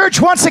need the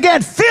church once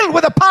again filled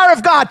with the power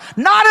of God,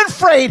 not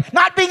afraid,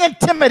 not being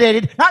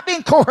intimidated, not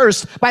being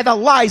coerced by the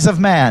lies of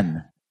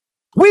man.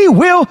 We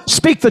will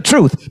speak the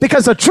truth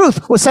because the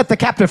truth will set the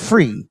captive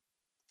free.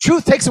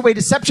 Truth takes away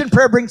deception.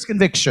 Prayer brings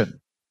conviction.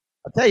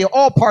 I'll tell you,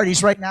 all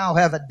parties right now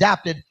have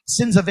adapted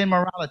sins of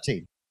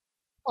immorality.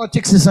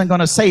 Politics isn't going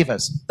to save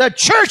us. The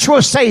church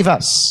will save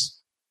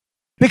us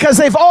because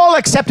they've all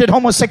accepted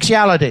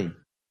homosexuality.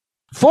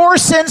 4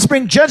 sins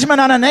bring judgment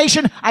on a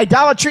nation: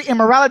 idolatry,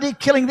 immorality,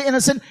 killing the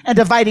innocent, and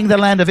dividing the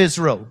land of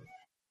Israel.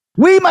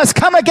 We must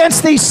come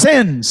against these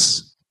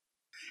sins.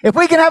 If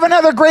we can have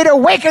another great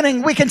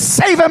awakening, we can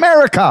save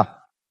America.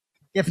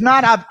 If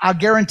not, I'll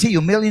guarantee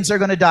you millions are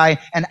going to die,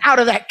 and out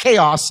of that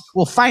chaos,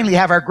 we'll finally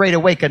have our great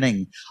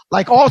awakening.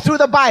 Like all through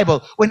the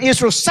Bible, when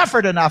Israel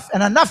suffered enough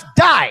and enough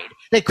died,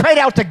 they cried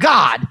out to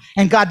God,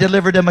 and God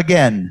delivered them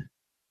again.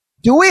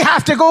 Do we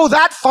have to go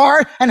that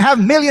far and have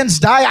millions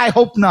die? I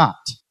hope not.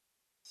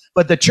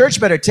 But the church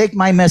better take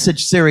my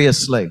message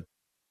seriously.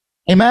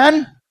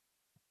 Amen?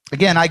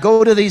 Again, I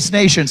go to these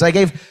nations. I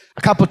gave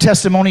a couple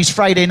testimonies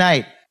Friday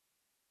night.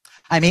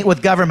 I meet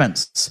with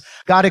governments.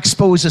 God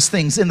exposes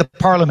things in the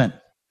parliament.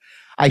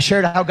 I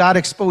shared how God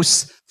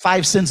exposed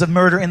 5 sins of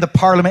murder in the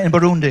parliament in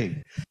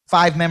Burundi.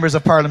 5 members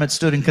of parliament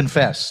stood and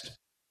confessed.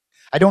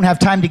 I don't have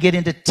time to get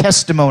into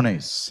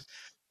testimonies.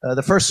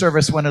 The first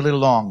service went a little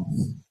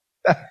long.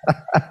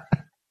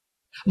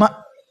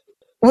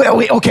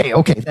 Okay.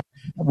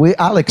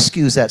 I'll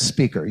excuse that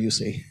speaker, you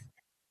see.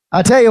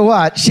 I'll tell you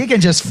what, she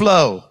can just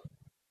flow.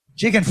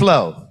 She can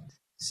flow.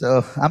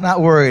 So I'm not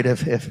worried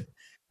if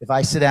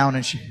I sit down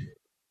and she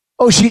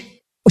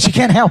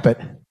can't help it.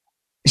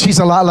 She's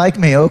a lot like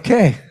me.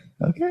 Okay.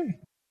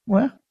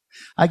 Well,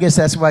 I guess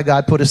that's why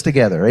God put us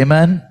together.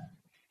 Amen.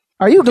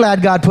 Are you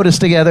glad God put us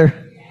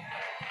together?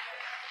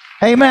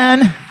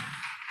 Amen.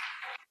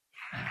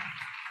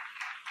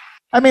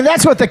 I mean,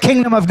 that's what the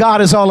kingdom of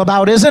God is all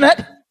about, isn't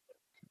it?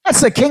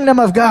 That's the kingdom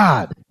of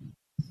God.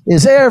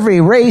 Is every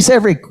race,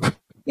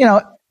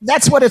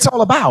 that's what it's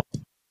all about.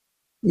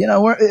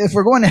 If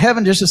we're going to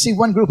heaven just to see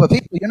one group of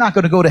people, you're not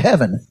going to go to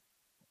heaven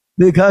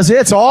because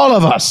it's all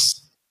of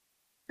us.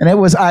 And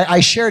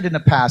I shared in the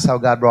past how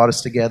God brought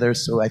us together.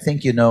 So I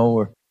think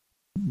or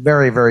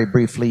very, very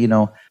briefly,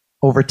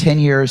 over 10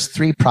 years,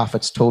 3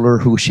 prophets told her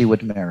who she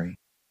would marry.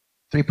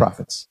 3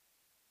 prophets.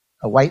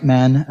 A white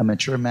man, a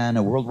mature man,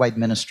 a worldwide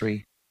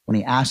ministry. When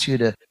he asks you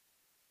to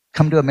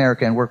come to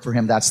America and work for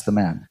him, that's the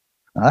man.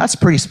 Now, that's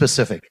pretty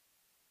specific.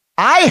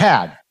 I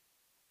had,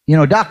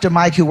 Dr.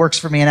 Mike, who works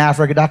for me in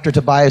Africa, Dr.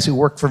 Tobias, who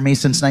worked for me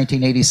since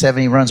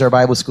 1987, he runs our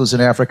Bible schools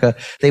in Africa.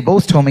 They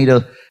both told me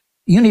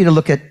you need to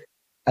look at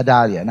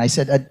Adalia. And I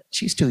said,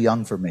 she's too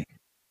young for me.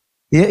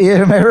 You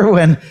remember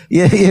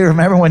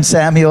when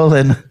Samuel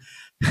and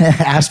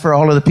asked for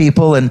all of the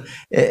people and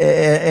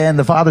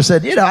the father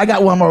said, I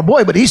got one more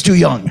boy, but he's too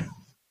young.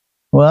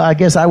 Well, I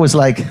guess I was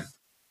like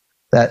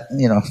that,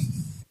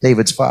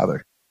 David's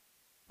father.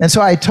 And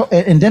so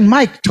and then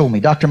Mike told me,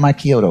 Dr. Mike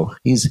Kyoto,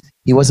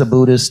 he was a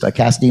Buddhist. I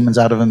cast demons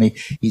out of him.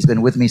 He's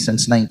been with me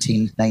since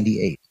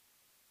 1998.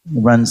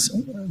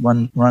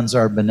 Runs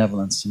our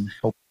benevolence and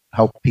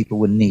help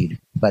people in need.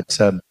 But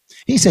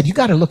he said, you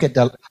got to look at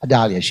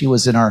Adalia. She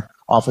was in our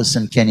office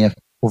in Kenya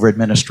over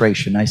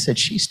administration. I said,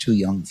 she's too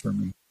young for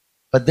me.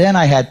 But then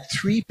I had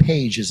 3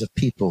 pages of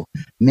people,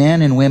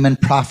 men and women,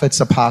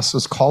 prophets,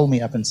 apostles, call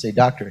me up and say,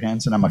 Dr.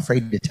 Hansen, I'm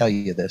afraid to tell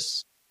you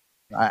this.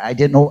 I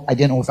didn't know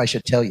if I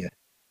should tell you.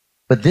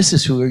 But this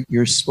is who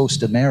you're supposed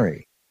to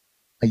marry.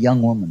 A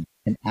young woman,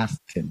 an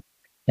African.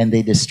 And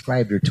they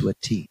described her to a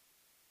T.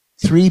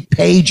 3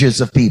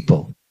 pages of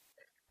people.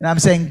 And I'm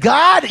saying,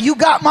 God, you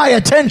got my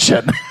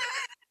attention.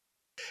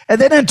 And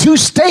then in 2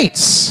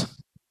 states,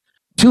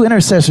 2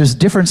 intercessors,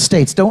 different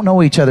states, don't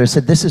know each other,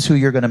 said, this is who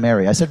you're going to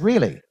marry. I said,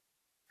 really?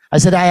 I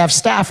said, I have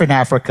staff in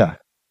Africa.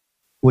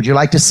 Would you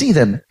like to see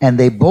them? And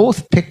they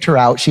both picked her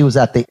out. She was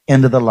at the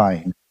end of the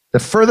line. The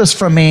furthest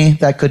from me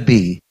that could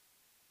be.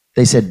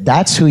 They said,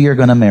 that's who you're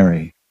going to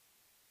marry.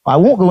 I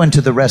won't go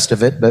into the rest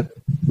of it, but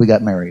we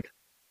got married.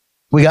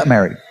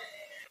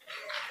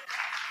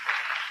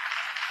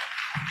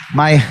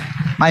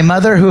 My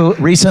mother, who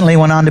recently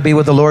went on to be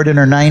with the Lord in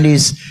her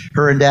 90s,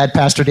 her and Dad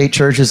pastored 8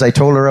 churches. I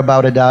told her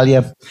about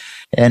Adalia.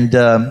 And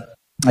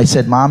I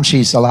said, Mom,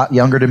 she's a lot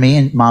younger than me.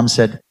 And Mom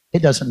said,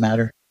 it doesn't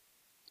matter.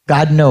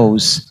 God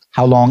knows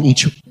how long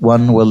each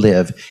one will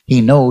live.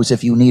 He knows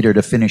if you need her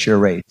to finish your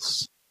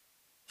race.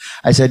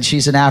 I said,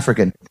 she's an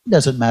African. It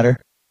doesn't matter.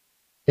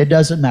 It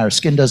doesn't matter.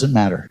 Skin doesn't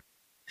matter.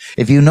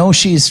 If you know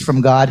she's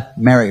from God,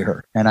 marry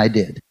her. And I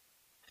did.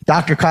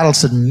 Dr. Cottle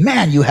said,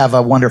 man, you have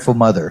a wonderful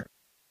mother.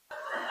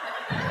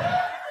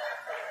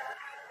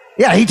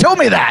 Yeah, he told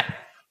me that.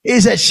 He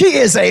said, she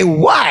is a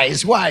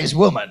wise, wise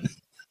woman.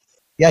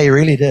 Yeah, he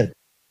really did.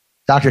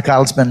 Dr.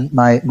 Cottle's been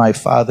my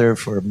father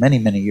for many,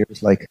 many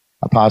years, like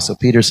Apostle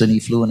Peterson. He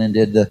flew in and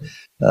did the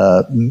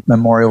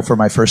memorial for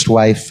my first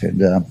wife.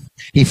 And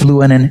he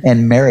flew in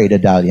and married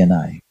Adalia and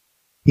I.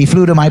 He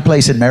flew to my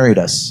place and married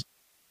us.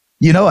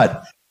 You know it.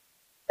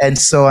 And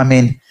so,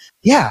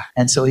 yeah.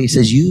 And so he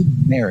says, you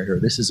marry her.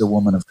 This is a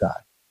woman of God.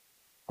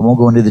 I won't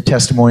go into the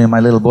testimony of my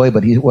little boy,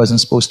 but he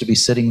wasn't supposed to be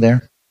sitting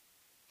there.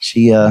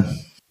 She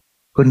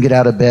couldn't get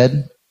out of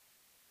bed.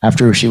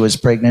 After she was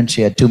pregnant,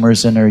 she had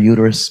tumors in her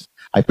uterus.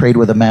 I prayed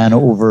with a man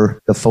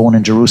over the phone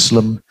in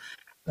Jerusalem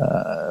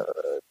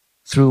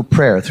through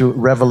prayer, through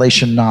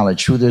revelation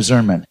knowledge, through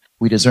discernment.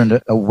 We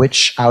discerned a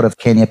witch out of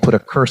Kenya, put a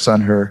curse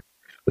on her.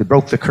 We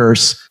broke the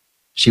curse.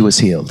 She was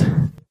healed.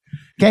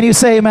 Can you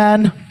say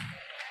amen?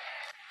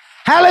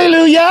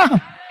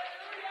 Hallelujah!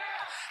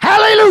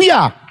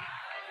 Hallelujah!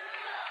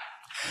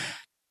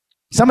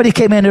 Somebody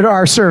came into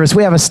our service.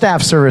 We have a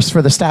staff service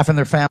for the staff and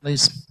their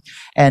families.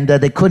 And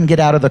they couldn't get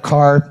out of the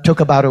car. Took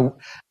about an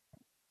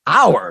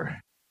hour.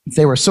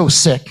 They were so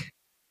sick.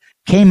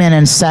 Came in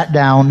and sat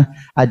down.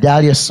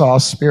 Adalia saw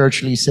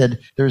spiritually, said,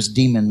 there's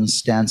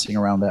demons dancing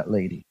around that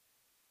lady.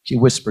 She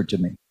whispered to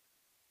me.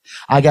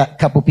 I got a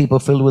couple people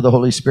filled with the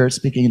Holy Spirit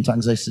speaking in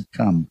tongues. I said,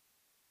 come.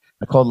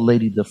 I called the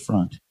lady to the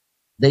front.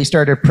 They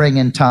started praying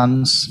in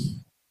tongues.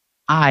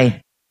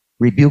 I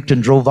rebuked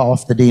and drove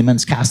off the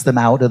demons, cast them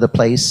out of the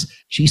place.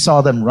 She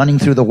saw them running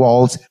through the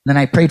walls. Then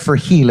I prayed for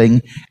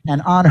healing,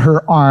 and on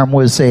her arm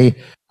was a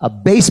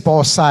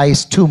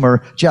baseball-sized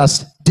tumor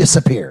just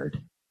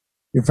disappeared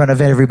in front of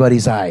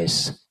everybody's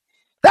eyes.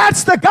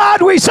 That's the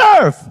God we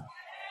serve.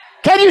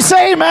 Can you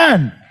say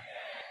amen?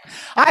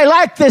 I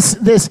like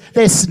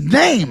this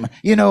name.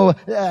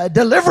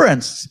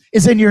 Deliverance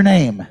is in your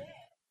name.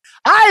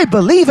 I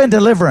believe in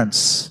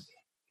deliverance.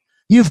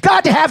 You've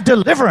got to have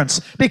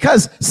deliverance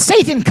because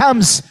Satan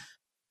comes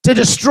to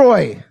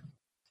destroy.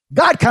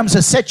 God comes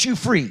to set you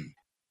free.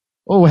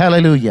 Oh,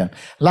 hallelujah.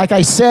 Like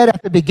I said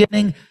at the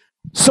beginning,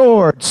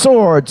 sword,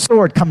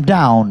 come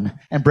down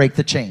and break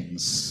the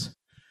chains.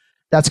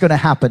 That's going to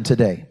happen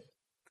today.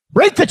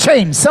 Break the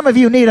chains. Some of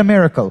you need a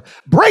miracle.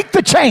 Break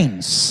the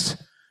chains.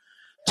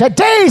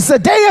 Today's the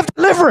day of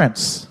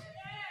deliverance.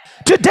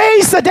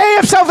 Today's the day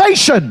of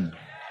salvation.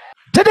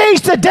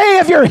 Today's the day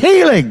of your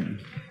healing.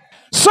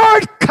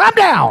 Sword, come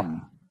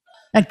down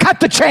and cut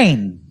the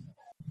chain.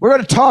 We're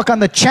going to talk on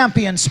the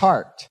champion's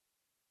heart.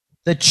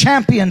 The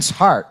champion's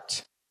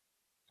heart.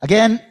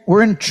 Again,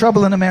 we're in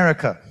trouble in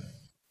America.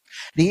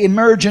 The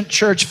emergent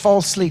church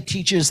falsely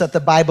teaches that the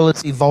Bible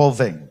is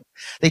evolving.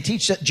 They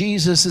teach that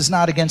Jesus is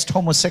not against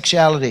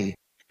homosexuality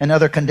and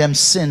other condemned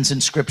sins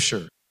in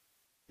Scripture.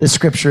 The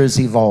Scripture is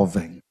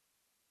evolving.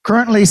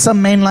 Currently,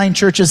 some mainline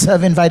churches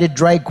have invited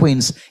drag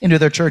queens into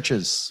their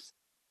churches.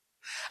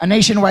 A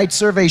nationwide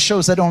survey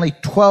shows that only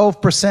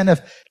 12%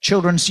 of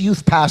children's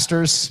youth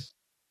pastors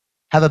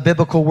have a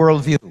biblical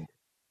worldview.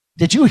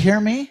 Did you hear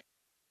me?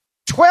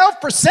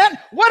 12%?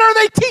 What are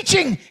they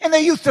teaching in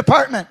the youth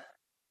department?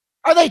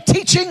 Are they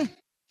teaching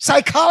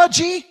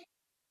psychology?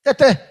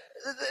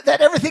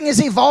 That everything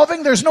is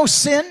evolving? There's no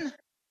sin?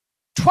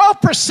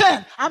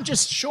 12%. I'm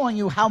just showing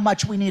you how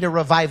much we need a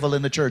revival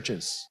in the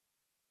churches.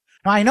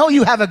 Now, I know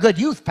you have a good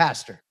youth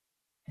pastor.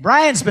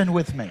 Brian's been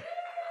with me.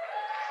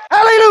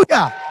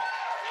 Hallelujah.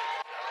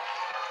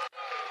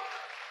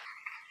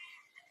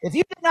 If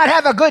you did not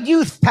have a good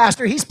youth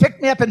pastor, he's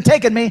picked me up and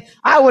taken me,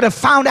 I would have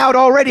found out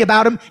already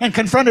about him and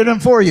confronted him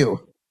for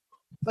you.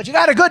 But you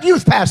got a good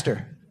youth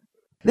pastor.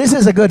 This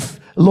is a good,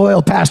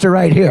 loyal pastor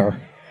right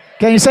here.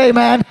 Can you say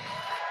amen?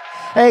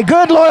 A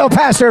good, loyal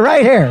pastor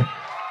right here.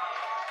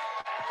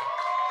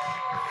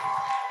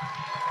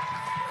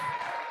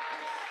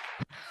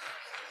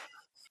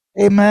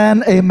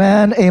 Amen,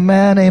 amen,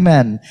 amen,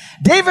 amen.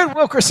 David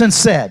Wilkerson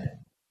said,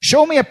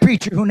 show me a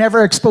preacher who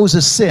never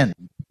exposes sin,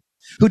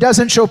 who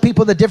doesn't show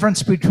people the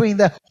difference between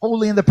the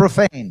holy and the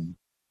profane,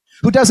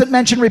 who doesn't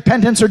mention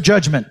repentance or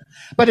judgment,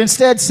 but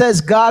instead says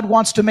God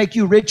wants to make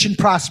you rich and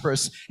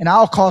prosperous, and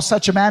I'll call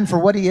such a man for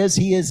what he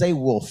is a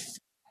wolf.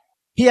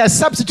 He has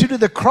substituted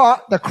the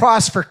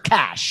cross for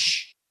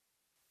cash.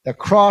 The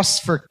cross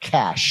for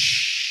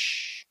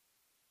cash.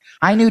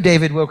 I knew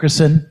David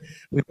Wilkerson.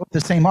 We wrote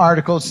the same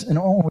articles, and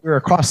we were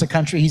across the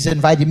country. He's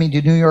invited me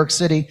to New York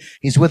City.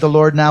 He's with the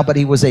Lord now, but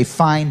he was a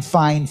fine,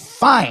 fine,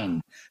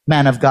 fine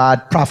man of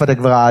God, prophet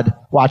of God,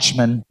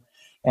 watchman.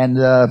 And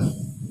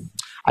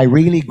I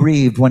really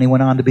grieved when he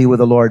went on to be with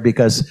the Lord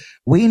because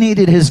we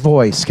needed his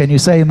voice. Can you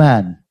say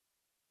amen?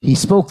 He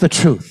spoke the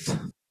truth.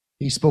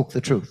 He spoke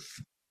the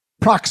truth.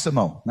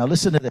 Proximo. Now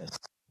listen to this.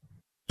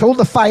 Told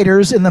the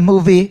fighters in the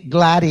movie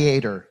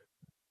Gladiator,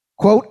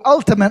 quote,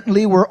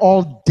 ultimately we're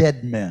all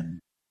dead men,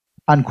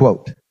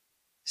 unquote.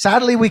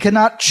 Sadly, we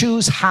cannot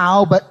choose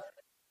how, but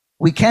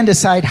we can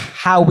decide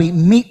how we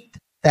meet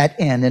that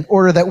end in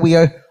order that we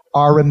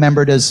are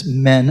remembered as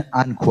men,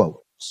 unquote.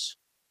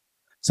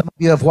 Some of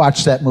you have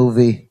watched that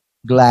movie,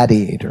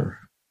 Gladiator.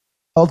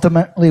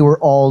 Ultimately, we're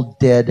all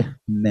dead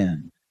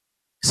men.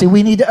 See,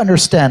 we need to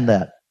understand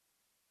that.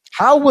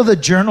 How will the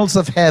journals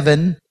of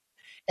heaven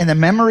and the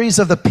memories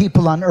of the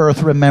people on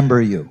earth remember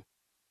you?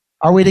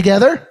 Are we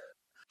together?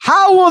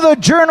 How will the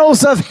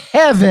journals of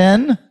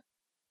heaven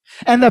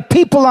and the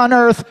people on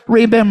earth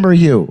remember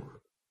you?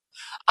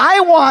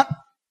 I want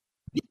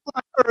people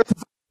on earth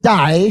to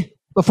die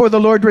before the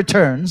Lord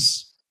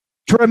returns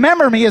to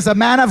remember me as a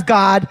man of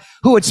God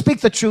who would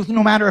speak the truth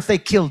no matter if they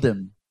killed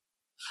him.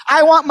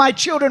 I want my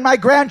children, my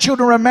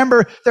grandchildren to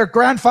remember their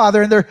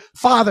grandfather and their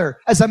father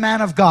as a man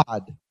of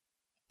God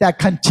that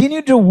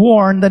continued to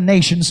warn the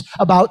nations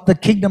about the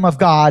kingdom of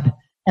God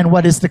and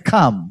what is to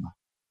come.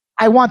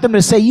 I want them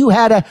to say, you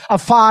had a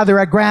father,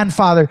 a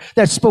grandfather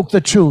that spoke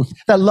the truth,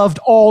 that loved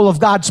all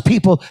of God's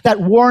people, that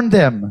warned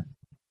them,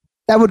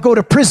 that would go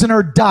to prison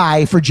or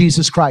die for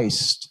Jesus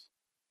Christ.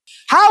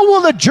 How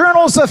will the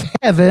journals of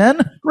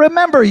heaven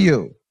remember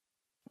you?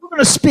 We're going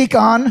to speak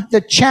on the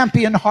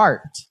champion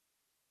heart.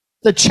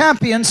 The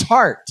champion's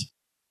heart.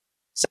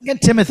 2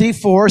 Timothy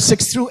 4,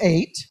 6 through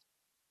 8.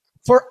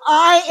 For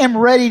I am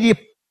ready to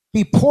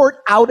be poured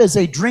out as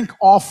a drink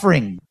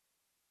offering,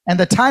 and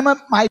the time of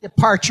my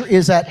departure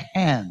is at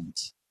hand.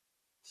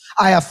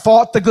 I have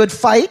fought the good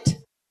fight.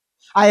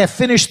 I have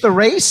finished the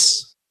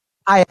race.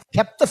 I have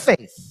kept the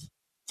faith.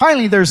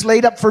 Finally, there's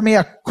laid up for me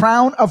a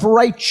crown of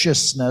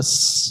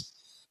righteousness,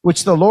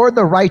 which the Lord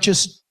the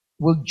righteous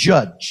will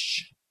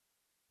judge.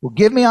 Will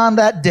give me on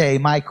that day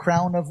my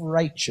crown of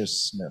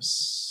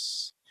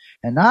righteousness.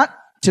 And not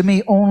to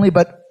me only,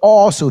 but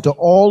also to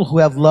all who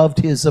have loved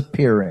his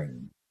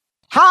appearing.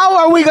 How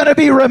are we going to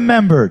be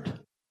remembered?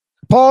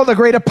 Paul, the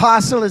great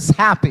apostle, is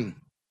happy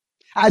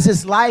as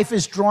his life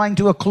is drawing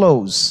to a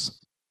close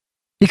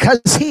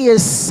because he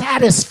is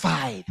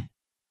satisfied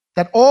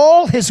that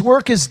all his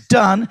work is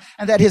done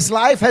and that his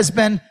life has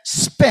been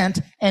spent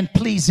in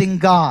pleasing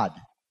God.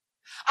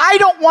 I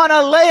don't want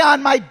to lay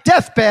on my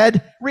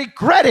deathbed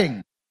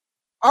regretting.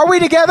 Are we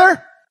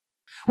together?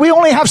 We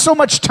only have so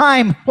much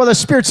time while the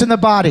spirit's in the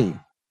body.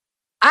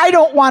 I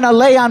don't want to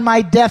lay on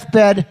my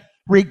deathbed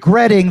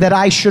regretting that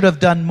I should have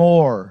done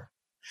more,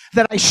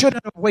 that I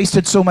shouldn't have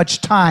wasted so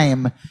much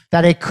time,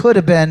 that I could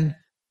have been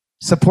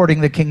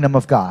supporting the kingdom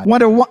of God.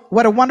 What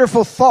a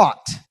wonderful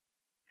thought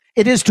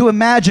it is to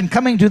imagine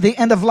coming to the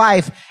end of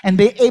life and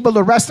be able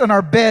to rest on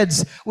our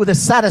beds with the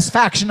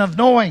satisfaction of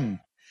knowing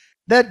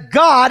that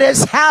God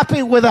is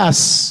happy with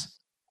us,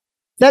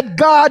 that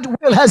God's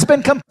will has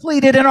been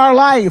completed in our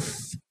life.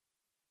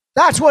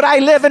 That's what I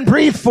live and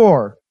breathe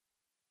for,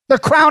 the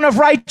crown of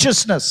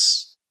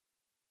righteousness.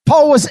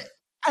 Paul was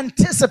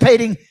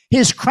anticipating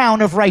his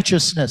crown of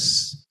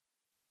righteousness.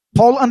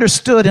 Paul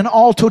understood in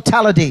all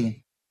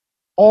totality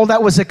all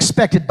that was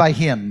expected by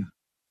him,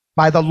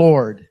 by the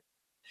Lord.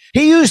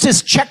 He used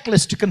his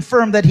checklist to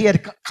confirm that he had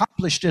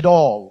accomplished it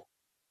all.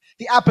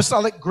 The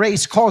apostolic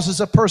grace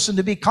causes a person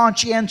to be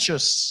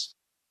conscientious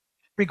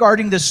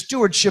regarding the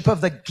stewardship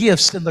of the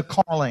gifts and the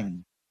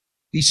calling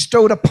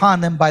bestowed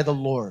upon them by the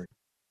Lord.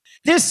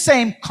 This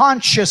same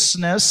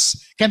consciousness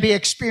can be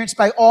experienced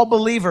by all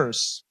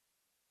believers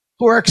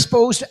who are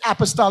exposed to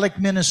apostolic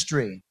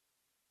ministry.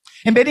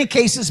 In many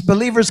cases,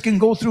 believers can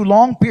go through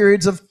long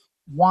periods of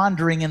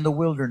wandering in the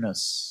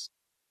wilderness,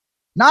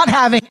 not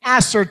having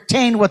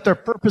ascertained what their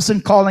purpose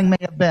and calling may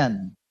have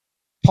been.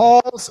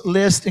 Paul's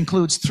list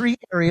includes 3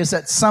 areas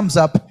that sums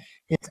up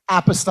his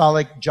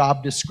apostolic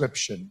job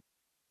description.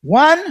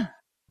 1,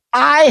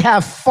 I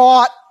have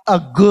fought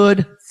a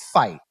good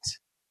fight.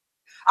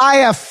 I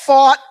have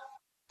fought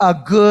a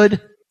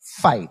good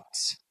fight.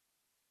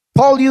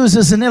 Paul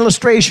uses an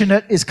illustration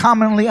that is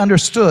commonly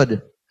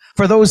understood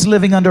for those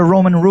living under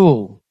Roman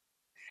rule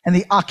and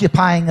the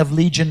occupying of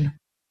legion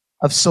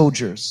of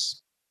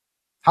soldiers.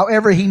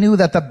 However, he knew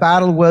that the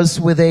battle was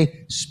with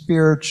a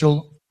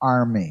spiritual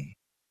army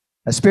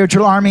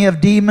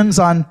of demons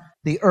on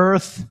the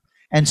earth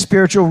and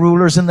spiritual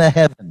rulers in the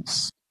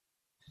heavens.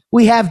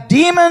 We have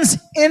demons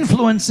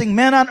influencing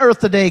men on earth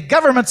today,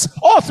 governments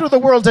all through the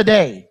world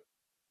today.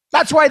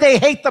 That's why they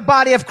hate the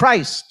body of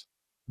Christ.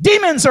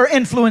 Demons are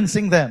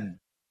influencing them.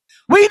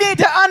 We need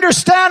to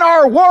understand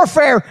our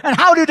warfare and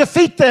how to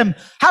defeat them,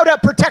 how to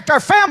protect our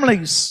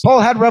families.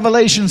 Paul had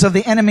revelations of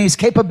the enemy's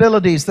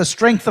capabilities, the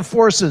strength of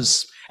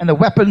forces, and the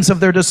weapons of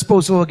their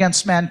disposal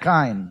against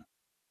mankind.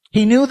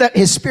 He knew that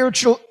his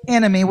spiritual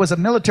enemy was a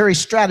military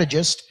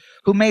strategist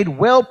who made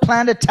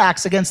well-planned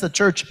attacks against the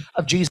church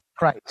of Jesus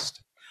Christ.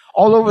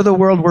 All over the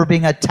world, we're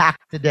being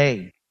attacked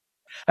today.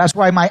 That's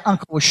why my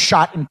uncle was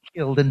shot and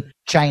killed in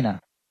China.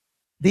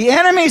 The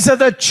enemies of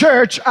the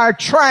church are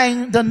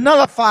trying to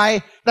nullify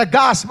the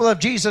gospel of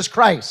Jesus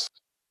Christ.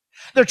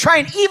 They're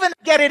trying even to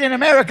get it in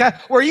America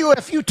where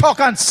if you talk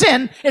on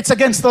sin, it's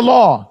against the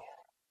law.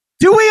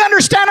 Do we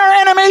understand our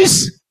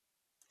enemies?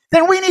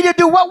 Then we need to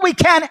do what we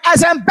can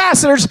as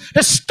ambassadors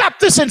to stop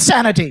this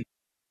insanity.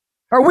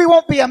 Or we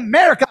won't be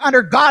America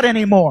under God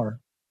anymore.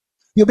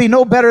 You'll be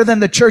no better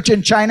than the church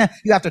in China.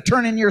 You have to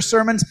turn in your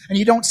sermons and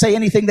you don't say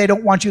anything they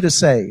don't want you to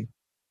say.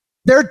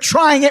 They're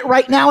trying it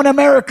right now in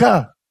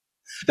America.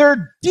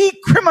 They're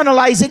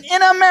decriminalizing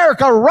in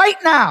America right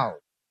now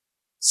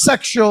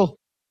sexual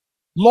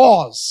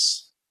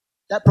laws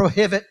that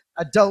prohibit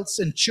adults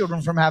and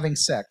children from having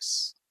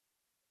sex.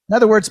 In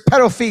other words,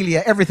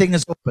 pedophilia, everything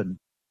is open.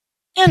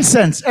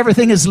 Incense,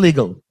 everything is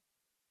legal.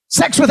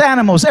 Sex with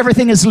animals,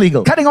 everything is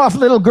legal. Cutting off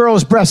little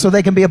girls' breasts so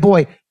they can be a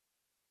boy.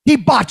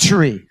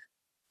 Debauchery,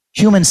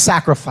 human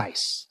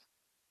sacrifice.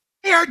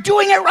 They are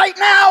doing it right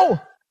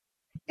now.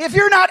 If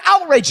you're not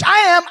outraged, I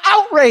am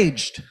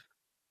outraged.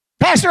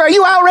 Pastor, are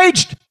you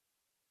outraged?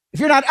 If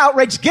you're not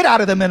outraged, get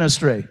out of the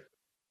ministry.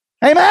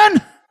 Amen?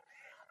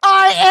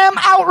 I am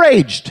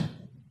outraged.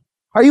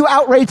 Are you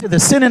outraged at the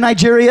sin in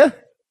Nigeria?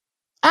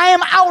 I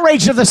am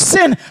outraged of the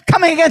sin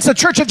coming against the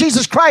Church of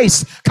Jesus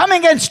Christ, coming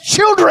against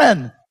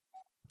children.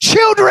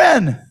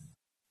 Children.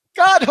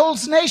 God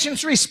holds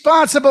nations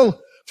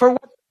responsible for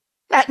what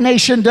that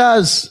nation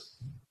does.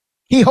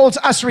 He holds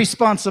us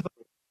responsible.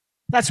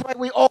 That's why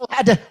we all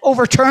had to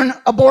overturn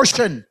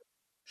abortion.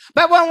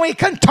 But when we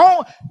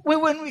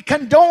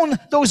condone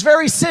those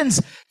very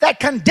sins that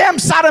condemn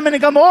Sodom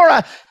and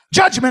Gomorrah,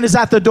 judgment is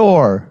at the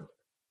door.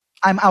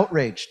 I'm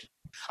outraged.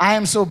 I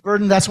am so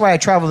burdened. That's why I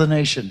travel the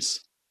nations.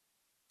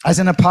 As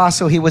an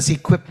apostle, he was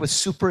equipped with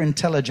super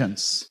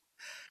intelligence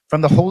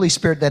from the Holy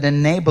Spirit that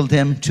enabled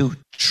him to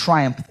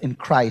triumph in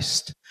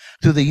Christ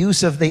through the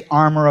use of the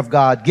armor of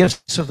God,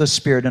 gifts of the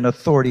Spirit, and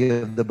authority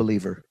of the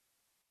believer.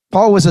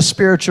 Paul was a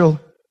spiritual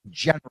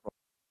general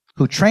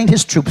who trained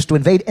his troops to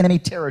invade enemy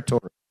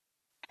territory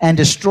and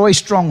destroy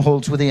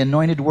strongholds with the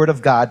anointed word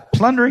of God,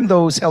 plundering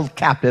those held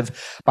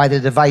captive by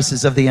the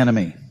devices of the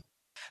enemy.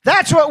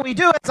 That's what we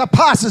do as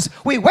apostles.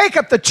 We wake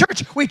up the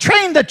church. We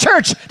train the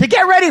church to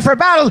get ready for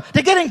battle,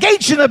 to get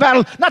engaged in the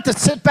battle, not to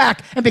sit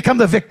back and become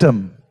the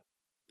victim.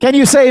 Can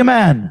you say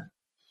amen?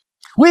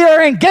 We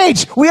are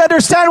engaged. We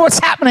understand what's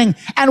happening,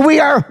 and we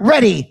are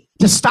ready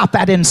to stop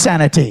that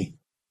insanity.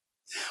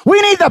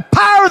 We need the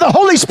power of the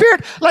Holy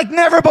Spirit like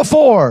never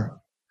before.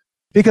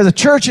 Because the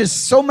churches,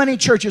 so many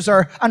churches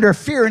are under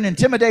fear and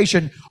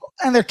intimidation,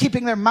 and they're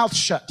keeping their mouths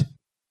shut.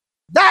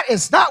 That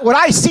is not what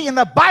I see in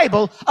the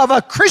Bible of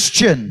a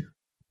Christian.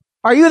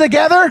 Are you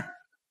together?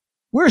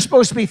 We're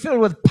supposed to be filled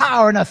with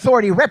power and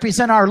authority,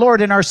 represent our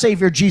Lord and our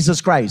Savior,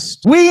 Jesus Christ.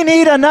 We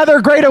need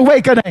another great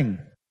awakening.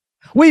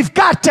 We've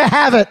got to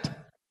have it,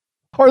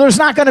 or there's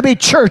not going to be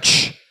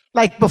church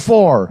like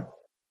before.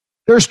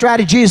 Their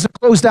strategy is to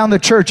close down the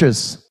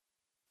churches.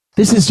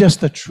 This is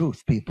just the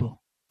truth,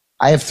 people.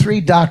 I have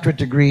 3 doctorate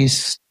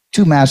degrees,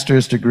 2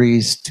 master's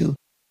degrees, two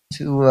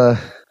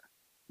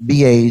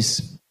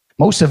BAs.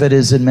 Most of it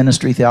is in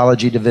ministry,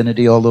 theology,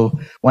 divinity, although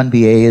 1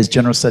 BA is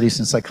general studies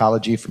and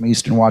psychology from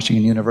Eastern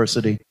Washington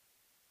University.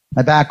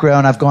 My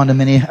background, I've gone to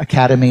many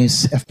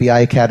academies,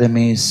 FBI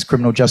academies,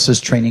 Criminal Justice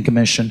Training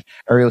Commission,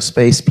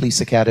 Aerospace, police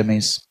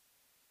academies.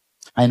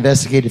 I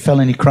investigated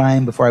felony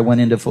crime before I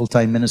went into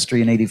full-time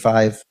ministry in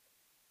 85.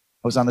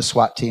 I was on the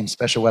SWAT team,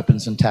 Special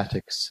Weapons and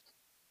Tactics,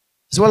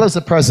 as well as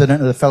the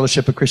president of the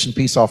Fellowship of Christian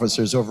Peace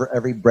Officers over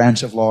every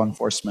branch of law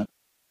enforcement.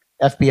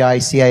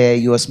 FBI, CIA,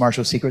 U.S.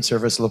 Marshal, Secret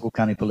Service, local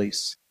county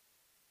police.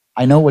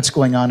 I know what's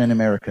going on in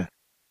America.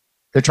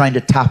 They're trying to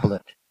topple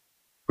it,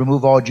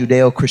 remove all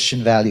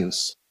Judeo-Christian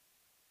values,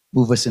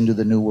 move us into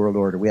the New World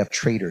Order. We have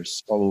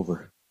traitors all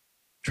over.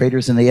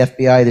 Traitors in the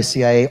FBI, the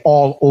CIA,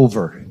 all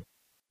over.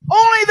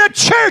 Only the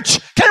church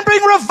can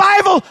bring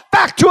revival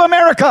back to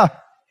America.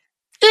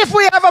 If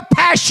we have a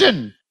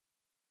passion,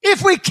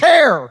 if we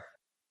care.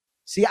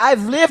 See,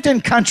 I've lived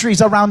in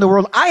countries around the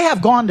world. I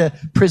have gone to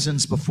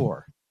prisons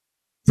before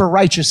for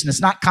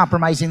righteousness, not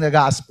compromising the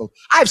gospel.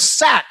 I've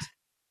sat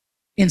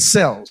in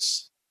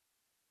cells.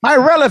 My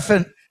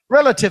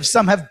relatives,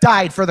 some have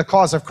died for the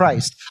cause of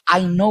Christ.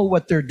 I know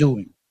what they're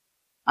doing.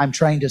 I'm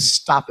trying to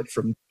stop it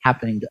from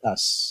happening to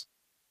us.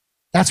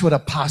 That's what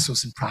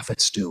apostles and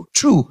prophets do.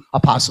 True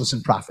apostles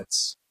and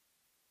prophets.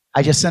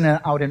 I just sent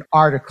out an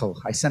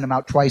article. I send them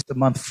out twice a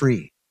month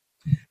free.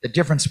 The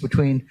difference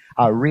between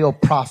a real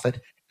prophet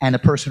and a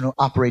person who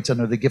operates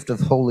under the gifts of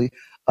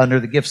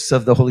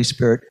the Holy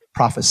Spirit,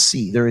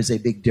 prophecy. There is a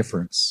big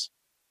difference.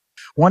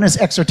 One is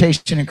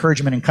exhortation,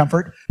 encouragement, and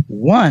comfort.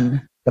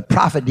 One, the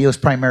prophet deals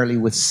primarily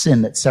with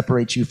sin that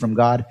separates you from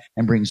God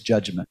and brings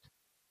judgment.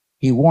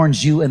 He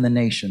warns you and the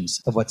nations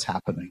of what's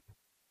happening.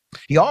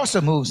 He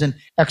also moves in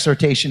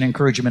exhortation,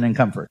 encouragement, and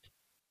comfort.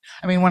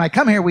 I mean, when I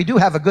come here, we do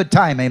have a good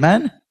time.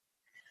 Amen?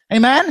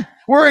 Amen?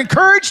 We're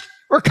encouraged.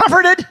 We're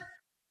comforted.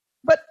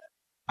 But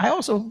I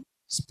also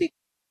speak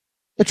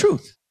the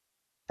truth.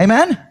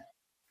 Amen?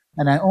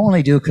 And I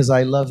only do because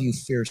I love you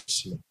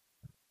fiercely.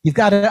 You've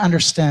got to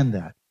understand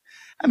that.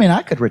 I mean,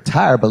 I could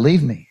retire,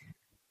 believe me.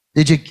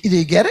 Did you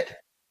get it?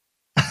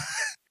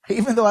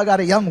 Even though I got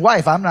a young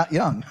wife, I'm not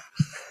young.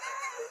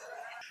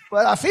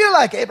 But I feel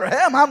like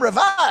Abraham, I'm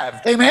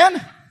revived.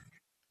 Amen?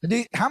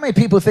 How many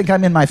people think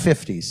I'm in my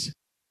 50s?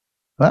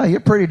 Well, you're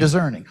pretty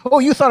discerning. Oh,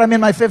 you thought I'm in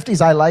my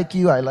 50s? I like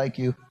you. I like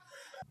you.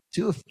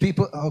 2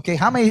 people. Okay,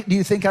 how many do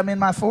you think I'm in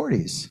my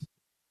 40s?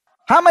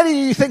 How many do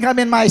you think I'm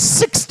in my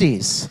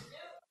 60s?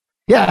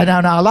 Yeah,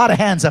 now, a lot of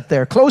hands up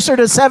there. Closer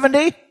to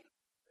 70?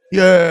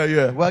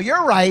 Yeah. Well,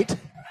 you're right.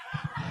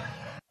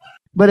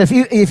 But if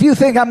you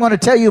think I'm going to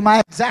tell you my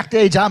exact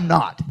age, I'm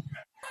not.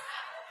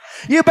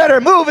 You better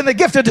move in the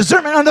gift of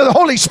discernment under the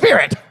Holy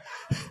Spirit.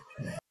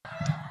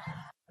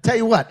 Tell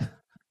you what,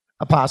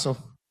 Apostle,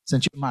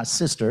 since you're my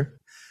sister,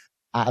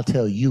 I'll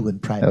tell you in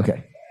private.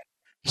 Okay.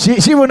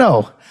 She will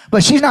know,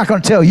 but she's not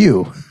going to tell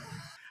you.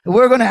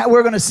 We're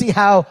going to see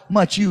how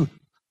much you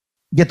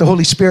get the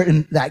Holy Spirit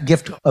in that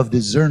gift of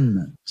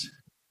discernment.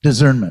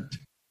 Discernment.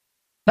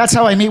 That's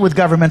how I meet with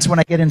governments when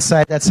I get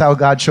inside. That's how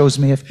God shows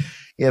me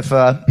if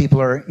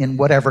people are in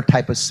whatever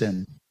type of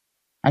sin.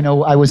 I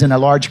know I was in a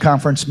large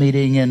conference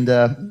meeting, and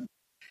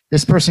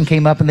this person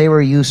came up, and they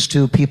were used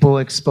to people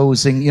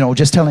exposing,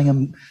 just telling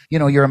them,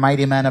 you're a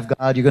mighty man of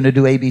God, you're going to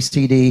do A, B,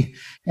 C, D,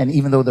 and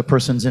even though the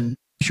person's in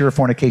pure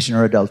fornication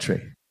or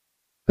adultery.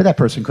 But that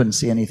person couldn't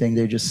see anything.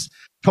 They just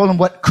told them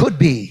what could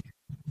be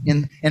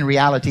in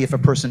reality if a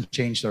person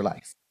changed their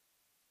life.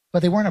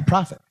 But they weren't a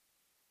prophet.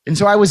 And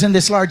so I was in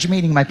this large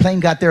meeting. My plane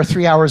got there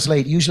 3 hours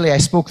late. Usually I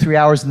spoke 3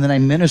 hours and then I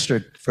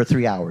ministered for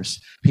 3 hours.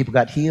 People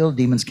got healed.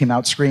 Demons came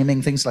out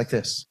screaming, things like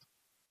this.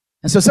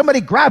 And so somebody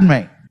grabbed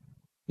me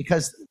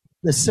because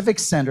the Civic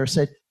Center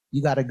said,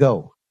 you got to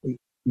go.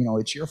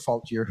 It's your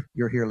fault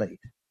you're here late.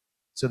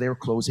 So they were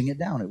closing it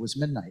down. It was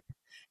midnight.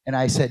 And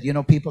I said,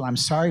 people, I'm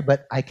sorry,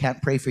 but I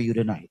can't pray for you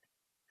tonight.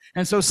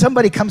 And so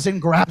somebody comes in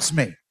and grabs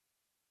me.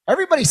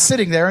 Everybody's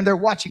sitting there and they're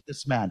watching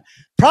this man.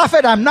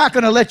 Prophet, I'm not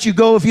going to let you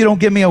go if you don't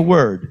give me a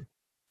word.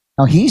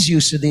 Now he's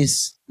used to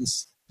this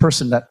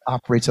person that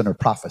operates under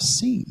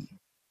prophecy,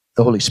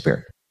 the Holy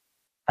Spirit.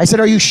 I said,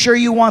 are you sure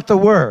you want the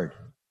word?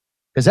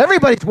 Because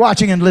everybody's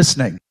watching and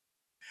listening.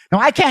 Now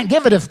I can't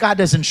give it if God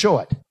doesn't show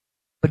it.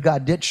 But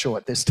God did show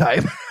it this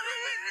time.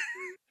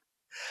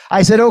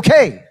 I said,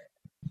 okay,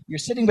 you're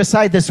sitting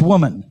beside this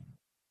woman.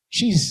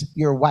 She's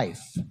your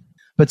wife.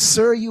 But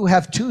sir, you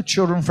have 2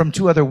 children from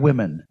 2 other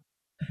women.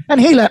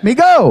 And he let me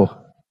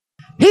go.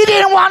 He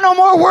didn't want no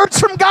more words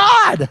from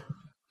God.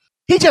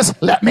 He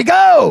just let me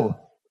go.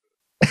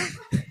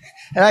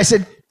 And I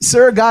said,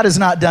 sir, God is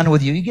not done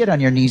with you. You get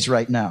on your knees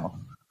right now.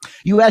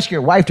 You ask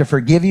your wife to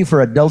forgive you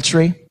for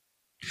adultery.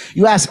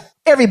 You ask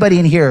everybody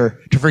in here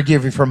to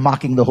forgive you for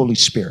mocking the Holy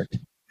Spirit,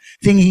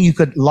 thinking you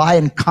could lie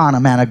and con a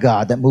man of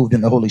God that moved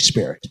in the Holy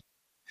Spirit.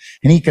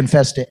 And he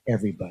confessed to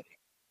everybody.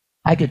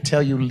 I could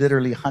tell you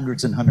literally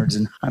hundreds and hundreds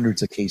and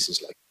hundreds of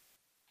cases like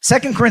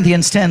that. 2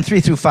 Corinthians 10,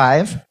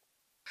 3-5.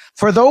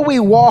 For though we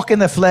walk in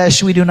the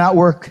flesh, we do not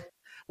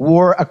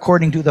war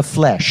according to the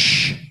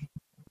flesh.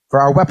 For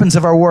our weapons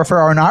of our warfare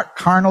are not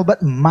carnal,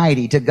 but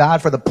mighty to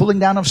God for the pulling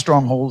down of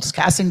strongholds,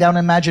 casting down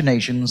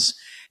imaginations,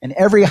 and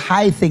every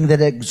high thing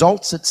that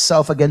exalts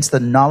itself against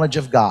the knowledge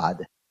of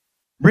God,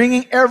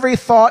 bringing every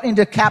thought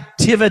into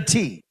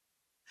captivity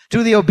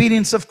to the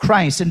obedience of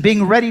Christ, and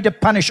being ready to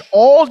punish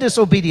all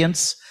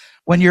disobedience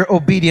when your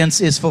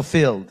obedience is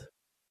fulfilled.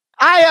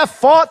 I have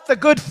fought the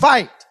good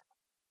fight,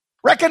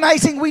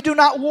 recognizing we do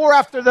not war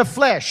after the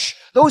flesh.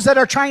 Those that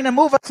are trying to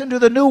move us into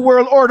the new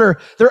world order,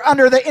 they're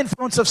under the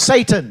influence of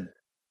Satan.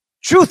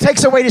 Truth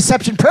takes away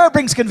deception. Prayer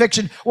brings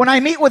conviction. When I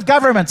meet with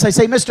governments, I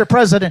say, Mr.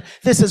 President,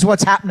 this is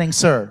what's happening,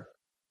 sir.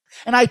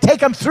 And I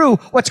take them through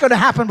what's going to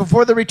happen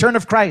before the return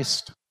of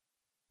Christ.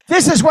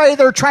 This is why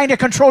they're trying to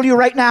control you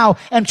right now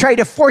and try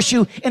to force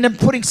you into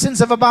putting sins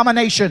of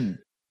abomination.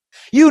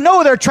 You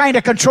know they're trying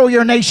to control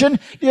your nation.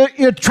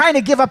 You're trying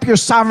to give up your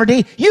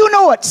sovereignty. You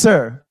know it,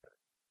 sir.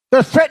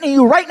 They're threatening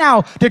you right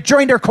now to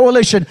join their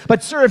coalition.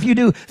 But, sir, if you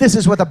do, this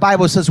is what the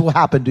Bible says will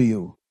happen to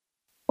you.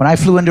 When I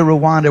flew into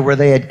Rwanda, where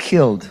they had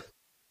killed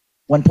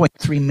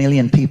 1.3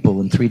 million people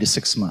in 3 to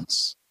 6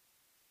 months,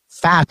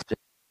 fasted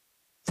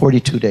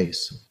 42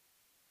 days.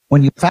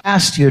 When you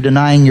fast, you're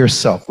denying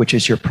yourself, which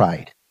is your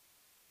pride.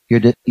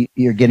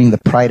 You're getting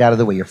the pride out of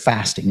the way. You're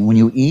fasting. And when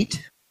you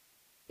eat,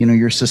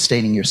 you're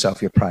sustaining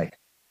yourself, your pride.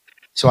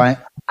 So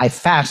I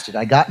fasted.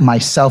 I got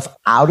myself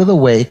out of the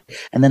way,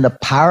 and then the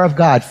power of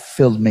God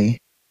filled me.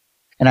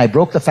 And I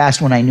broke the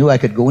fast when I knew I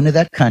could go into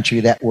that country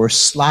that were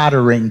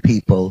slaughtering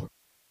people.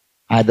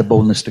 I had the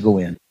boldness to go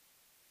in.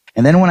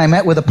 And then when I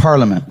met with the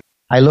parliament,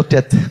 I looked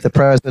at the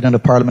president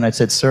of parliament. I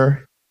said,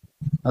 sir,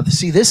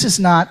 see, this is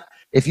not,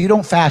 if you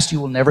don't fast, you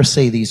will never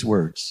say these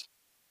words.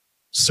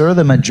 Sir,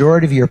 the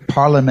majority of your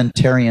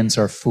parliamentarians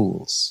are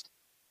fools.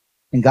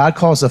 And God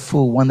calls a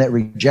fool one that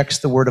rejects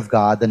the word of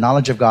God, the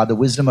knowledge of God, the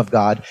wisdom of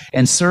God.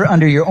 And sir,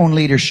 under your own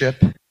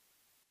leadership,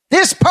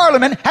 this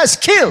parliament has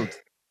killed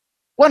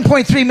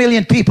 1.3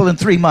 million people in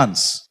 3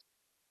 months.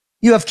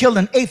 You have killed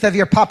 1/8 of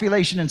your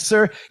population. And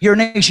sir, your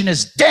nation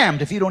is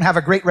damned if you don't have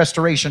a great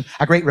restoration,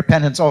 a great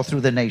repentance all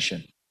through the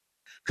nation.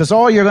 Because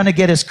all you're going to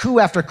get is coup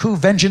after coup,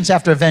 vengeance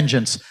after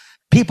vengeance.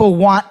 People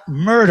want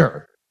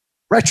murder,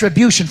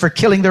 retribution for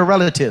killing their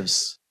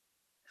relatives.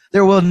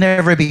 There will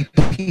never be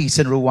peace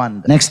in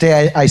Rwanda. Next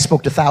day, I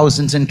spoke to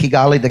thousands in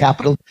Kigali, the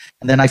capital,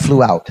 and then I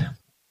flew out.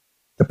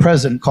 The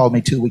president called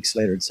me 2 weeks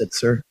later and said,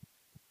 sir, do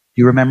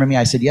you remember me?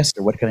 I said, yes,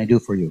 sir. What can I do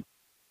for you?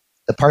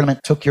 The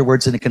parliament took your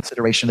words into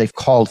consideration. They've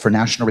called for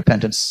national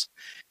repentance.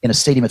 In a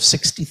stadium of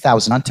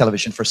 60,000 on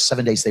television for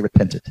 7 days, they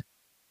repented,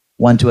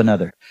 one to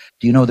another.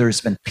 Do you know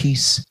there's been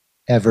peace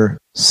ever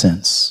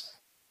since?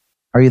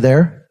 Are you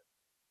there?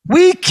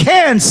 We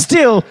can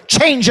still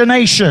change a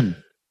nation.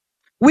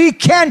 We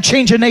can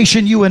change a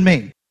nation, you and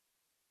me.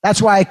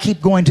 That's why I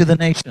keep going to the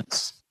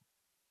nations.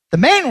 The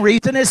main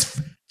reason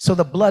is so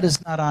the blood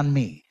is not on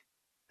me.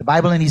 The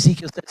Bible in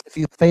Ezekiel says, if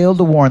you fail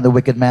to warn the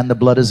wicked man, the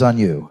blood is on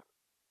you.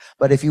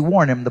 But if you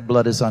warn him, the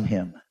blood is on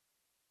him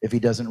if he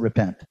doesn't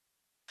repent.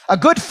 A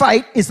good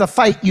fight is the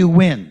fight you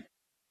win.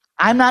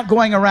 I'm not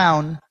going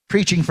around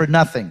preaching for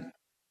nothing.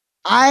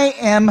 I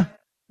am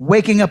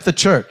waking up the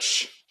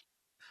church.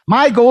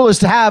 My goal is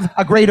to have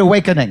a great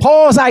awakening.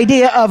 Paul's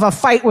idea of a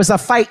fight was a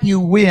fight you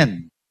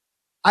win.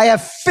 I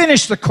have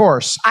finished the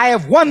course. I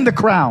have won the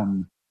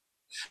crown.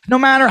 No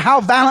matter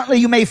how valiantly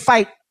you may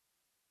fight,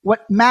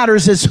 what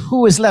matters is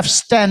who is left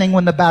standing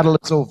when the battle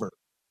is over.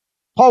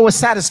 Paul was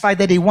satisfied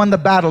that he won the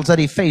battles that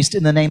he faced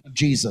in the name of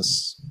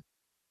Jesus.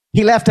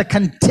 He left a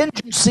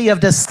contingency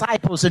of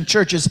disciples and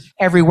churches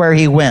everywhere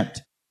he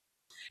went.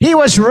 He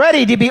was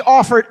ready to be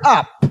offered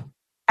up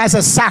as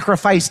a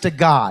sacrifice to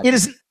God. It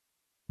is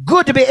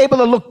good to be able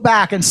to look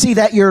back and see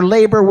that your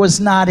labor was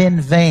not in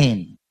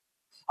vain.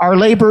 Our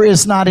labor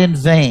is not in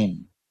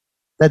vain.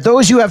 That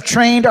those you have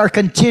trained are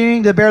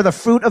continuing to bear the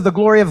fruit of the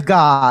glory of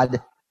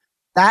God.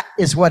 That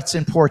is what's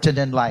important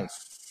in life.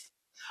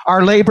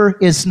 Our labor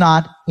is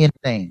not in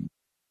vain.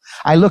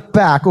 I look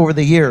back over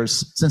the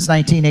years since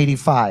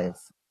 1985,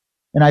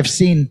 and I've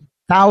seen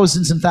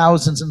thousands and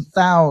thousands and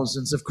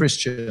thousands of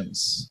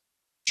Christians,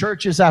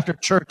 churches after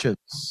churches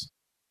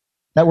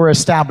that were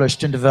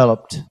established and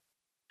developed.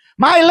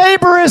 My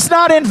labor is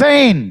not in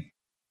vain.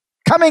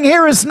 Coming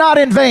here is not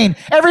in vain.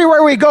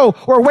 Everywhere we go,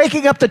 we're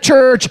waking up the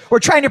church. We're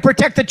trying to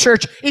protect the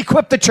church,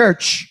 equip the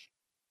church.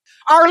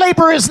 Our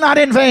labor is not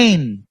in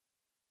vain.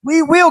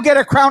 We will get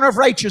a crown of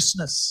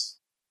righteousness.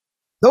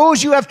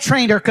 Those you have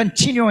trained are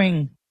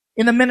continuing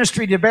in the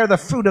ministry to bear the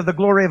fruit of the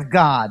glory of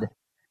God.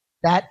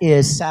 That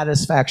is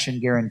satisfaction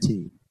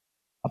guaranteed.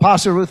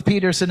 Apostle Ruth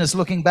Peterson is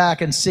looking back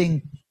and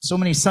seeing so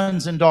many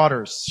sons and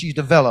daughters she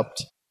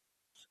developed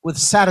with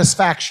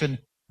satisfaction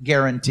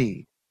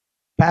guaranteed.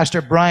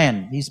 Pastor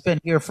Brian, he's been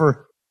here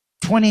for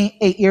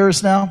 28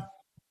 years now.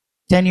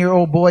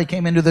 10-year-old boy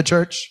came into the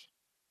church.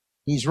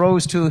 He's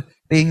rose to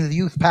being the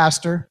youth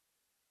pastor.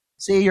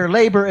 See, your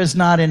labor is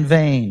not in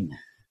vain.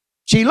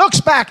 She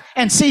looks back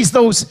and sees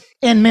those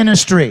in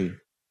ministry.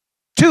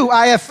 2,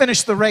 I have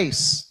finished the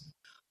race.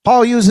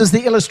 Paul uses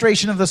the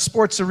illustration of the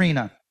sports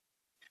arena.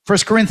 1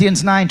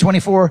 Corinthians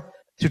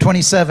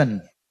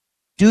 9:24-27.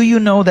 Do you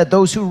know that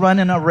those who run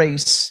in a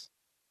race,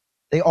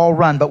 they all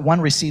run, but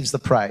one receives the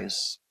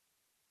prize?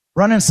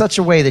 Run in such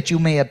a way that you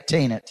may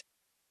obtain it.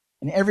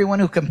 And everyone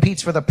who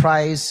competes for the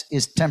prize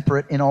is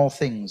temperate in all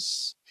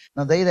things.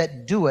 Now they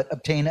that do it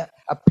obtain a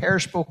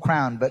perishable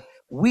crown, but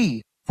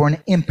we for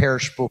an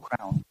imperishable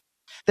crown.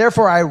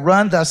 Therefore I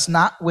run thus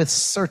not with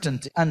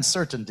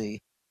uncertainty.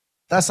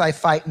 Thus I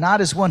fight not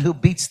as one who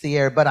beats the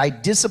air, but I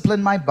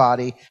discipline my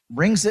body,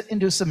 brings it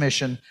into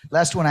submission,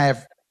 lest when I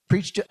have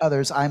preached to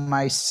others, I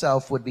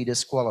myself would be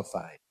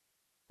disqualified.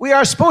 We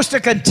are supposed to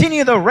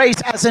continue the race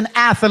as an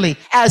athlete,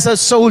 as a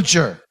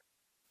soldier.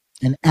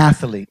 An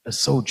athlete, a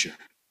soldier.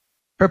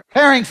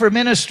 Preparing for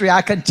ministry,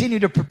 I continue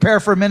to prepare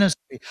for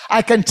ministry.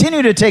 I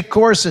continue to take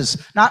courses,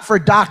 not for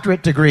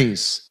doctorate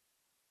degrees,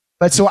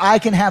 but so I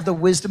can have the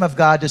wisdom of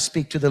God to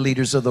speak to the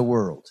leaders of the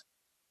world.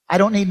 I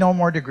don't need no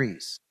more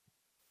degrees.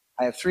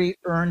 I have 3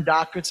 earned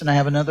doctorates, and I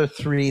have another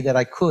 3 that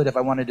I could if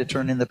I wanted to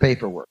turn in the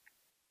paperwork.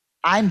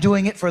 I'm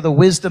doing it for the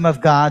wisdom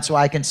of God so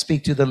I can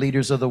speak to the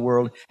leaders of the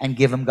world and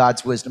give them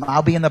God's wisdom.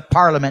 I'll be in the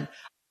parliament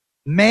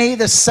May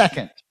the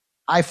 2nd.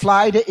 I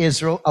fly to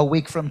Israel a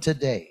week from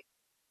today.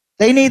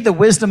 They need the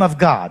wisdom of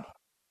God,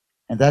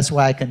 and that's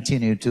why I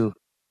continue to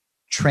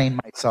train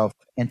myself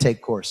and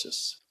take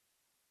courses.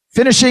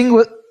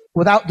 Finishing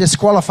without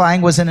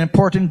disqualifying was an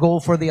important goal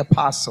for the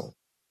apostle.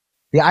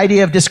 The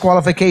idea of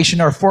disqualification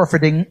or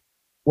forfeiting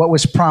what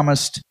was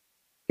promised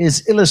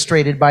is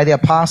illustrated by the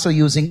apostle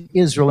using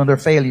Israel and their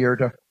failure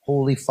to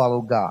wholly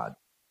follow God.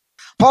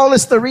 Paul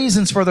lists the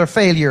reasons for their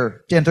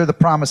failure to enter the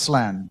promised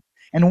land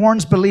and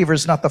warns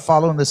believers not to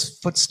follow in the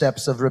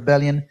footsteps of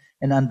rebellion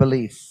and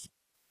unbelief.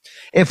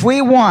 If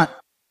we want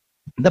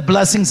the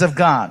blessings of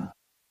God,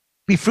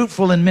 be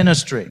fruitful in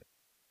ministry,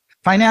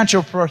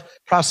 financial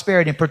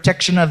prosperity and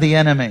protection of the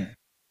enemy,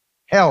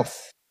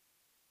 health,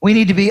 we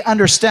need to be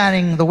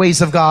understanding the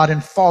ways of God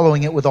and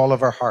following it with all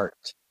of our heart.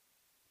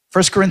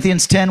 1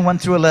 Corinthians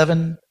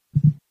 10:1-11.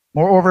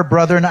 Moreover,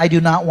 brethren, I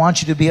do not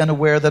want you to be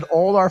unaware that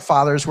all our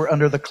fathers were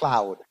under the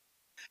cloud.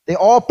 They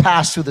all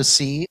passed through the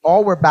sea.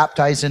 All were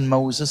baptized in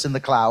Moses in the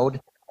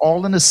cloud,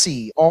 all in the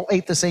sea. All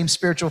ate the same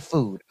spiritual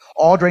food.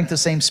 All drank the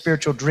same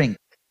spiritual drink.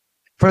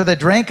 For they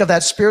drank of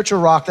that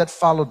spiritual rock that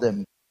followed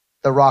them,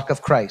 the rock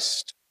of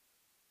Christ.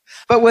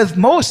 But with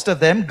most of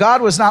them,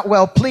 God was not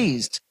well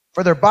pleased,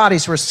 for their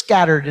bodies were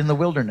scattered in the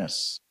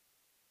wilderness.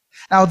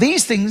 Now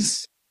these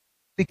things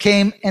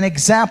became an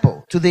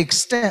example to the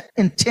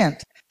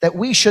intent that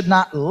we should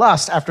not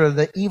lust after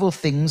the evil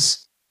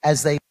things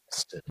as they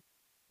lusted.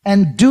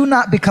 And do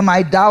not become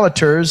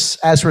idolaters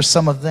as were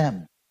some of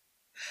them.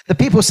 The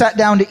people sat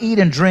down to eat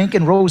and drink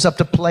and rose up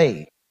to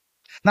play.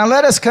 Now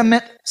let us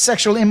commit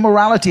sexual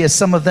immorality as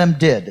some of them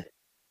did.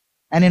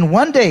 And in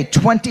one day,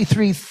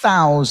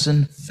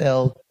 23,000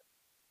 fell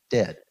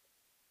dead.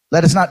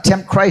 Let us not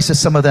tempt Christ as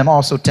some of them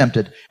also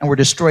tempted and were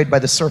destroyed by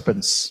the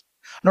serpents.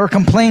 Nor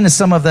complain as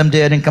some of them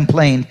did and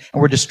complained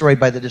and were destroyed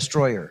by the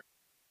destroyer.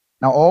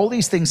 Now all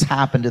these things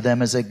happened to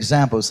them as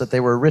examples that they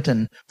were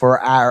written for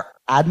our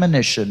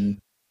admonition,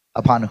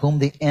 upon whom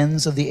the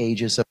ends of the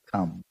ages have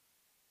come.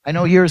 I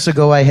know years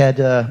ago I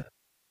had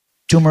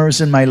tumors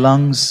in my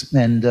lungs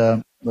and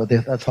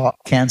they thought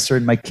cancer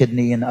in my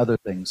kidney and other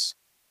things.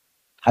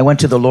 I went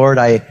to the Lord.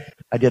 I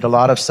did a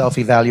lot of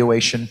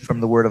self-evaluation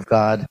from the Word of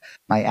God,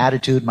 my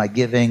attitude, my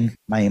giving,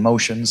 my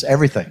emotions,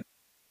 everything,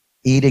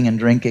 eating and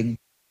drinking,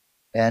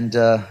 and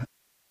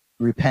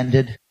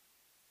repented,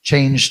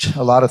 changed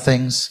a lot of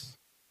things.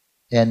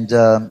 And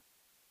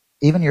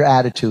even your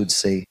attitude,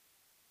 see,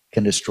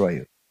 can destroy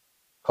you,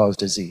 cause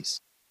disease.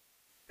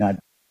 Now,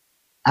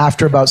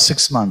 after about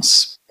 6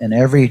 months, and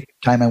every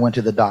time I went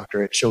to the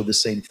doctor, it showed the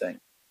same thing.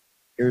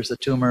 Here's the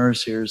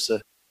tumors, here's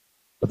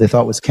what they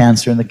thought was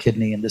cancer in the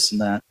kidney and this and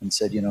that, and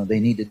said, we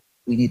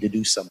need to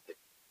do something.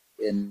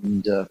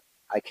 And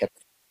I kept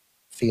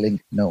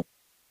feeling no.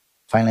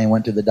 Finally, I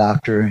went to the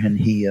doctor, and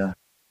he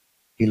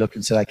looked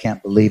and said, I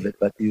can't believe it,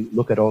 but you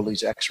look at all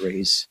these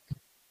x-rays,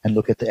 and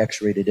look at the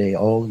x-ray today,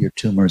 all your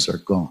tumors are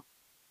gone.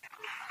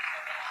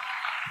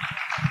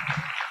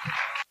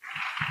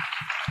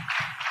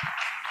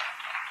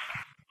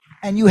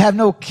 And you have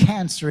no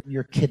cancer in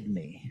your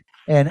kidney.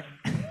 And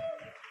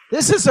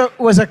this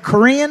was a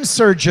Korean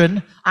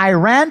surgeon. I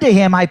ran to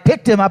him, I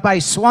picked him up, I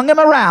swung him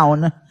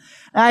around, and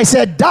I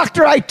said,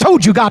 Doctor, I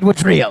told you God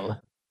was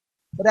real.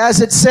 But as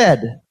it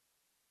said,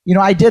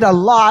 I did a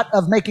lot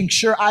of making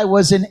sure I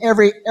was in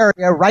every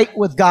area right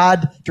with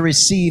God to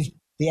receive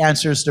the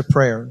answers to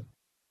prayer.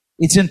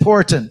 It's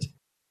important,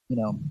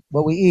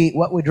 what we eat,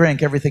 what we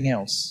drink, everything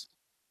else.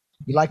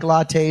 You like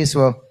lattes?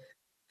 Well,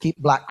 keep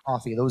black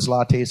coffee. Those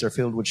lattes are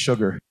filled with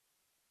sugar.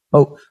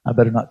 Oh, I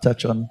better not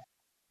touch on.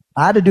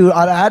 I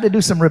had to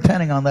do some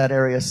repenting on that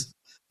area.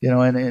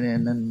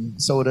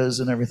 and sodas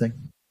and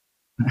everything.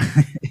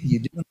 You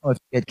do know if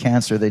you get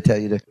cancer, they tell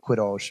you to quit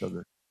all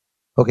sugar.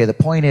 Okay, the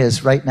point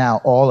is, right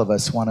now, all of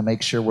us want to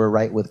make sure we're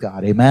right with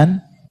God.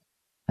 Amen?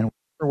 And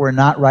whenever we're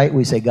not right,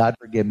 we say, God,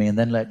 forgive me, and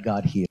then let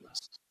God heal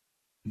us.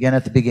 Again,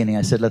 at the beginning,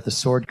 I said, let the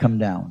sword come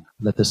down.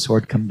 Let the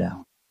sword come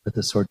down. Let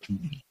the sword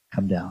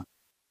come down.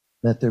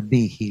 Let there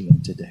be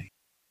healing today,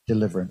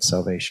 deliverance,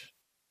 salvation.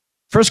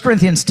 1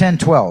 Corinthians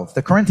 10:12.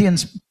 The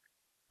Corinthians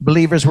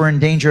believers were in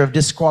danger of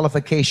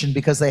disqualification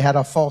because they had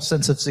a false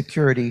sense of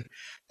security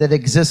that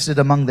existed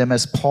among them,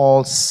 as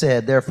Paul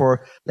said,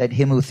 therefore, let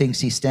him who thinks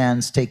he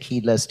stands take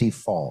heed lest he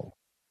fall.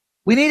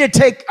 We need to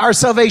take our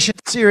salvation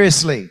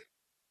seriously.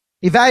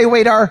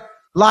 Evaluate our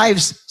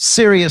lives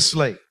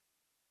seriously.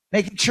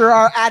 Making sure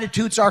our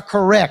attitudes are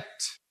correct.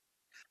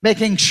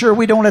 Making sure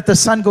we don't let the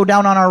sun go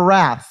down on our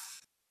wrath.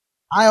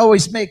 I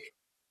always make,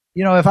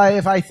 if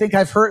I think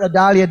I've hurt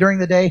Adalia during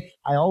the day,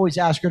 I always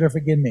ask her to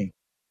forgive me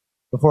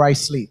before I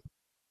sleep.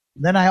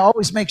 And then I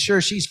always make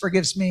sure she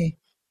forgives me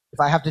if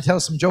I have to tell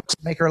some jokes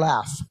to make her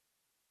laugh.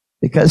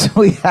 Because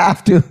we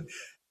have to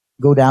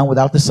go down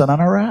without the sun on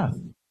our wrath.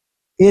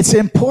 It's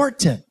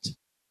important.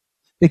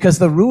 Because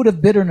the root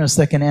of bitterness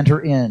that can enter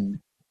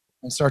in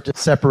and start to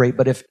separate.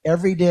 But if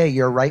every day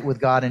you're right with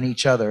God and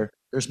each other,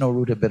 there's no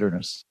root of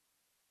bitterness.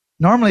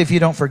 Normally, if you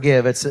don't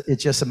forgive, it's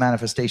just a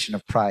manifestation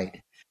of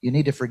pride. You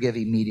need to forgive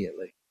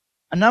immediately.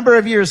 A number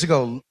of years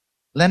ago,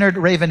 Leonard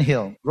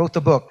Ravenhill wrote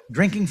the book,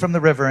 Drinking from the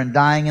River and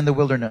Dying in the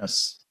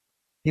Wilderness.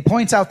 He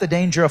points out the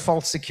danger of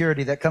false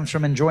security that comes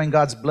from enjoying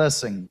God's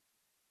blessing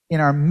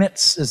in our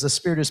midst as the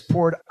Spirit is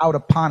poured out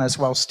upon us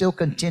while still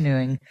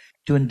continuing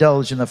to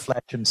indulge in the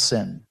flesh and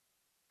sin.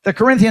 The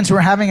Corinthians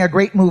were having a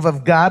great move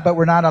of God, but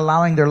were not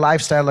allowing their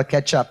lifestyle to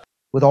catch up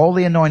with all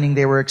the anointing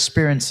they were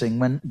experiencing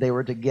when they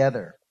were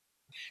together.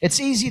 It's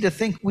easy to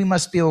think we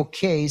must be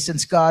okay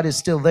since God is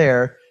still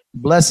there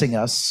blessing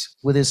us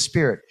with His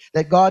Spirit,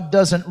 that God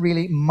doesn't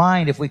really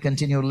mind if we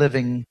continue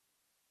living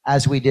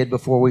as we did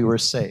before we were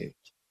saved.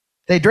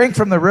 They drank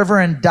from the river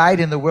and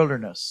died in the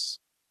wilderness.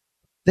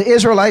 The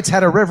Israelites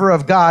had a river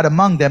of God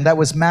among them that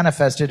was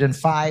manifested in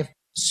 5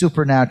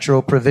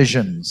 supernatural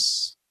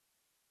provisions.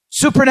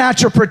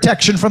 Supernatural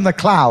protection from the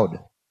cloud,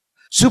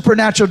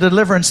 supernatural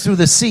deliverance through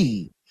the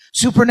sea,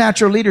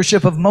 supernatural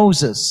leadership of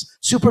Moses,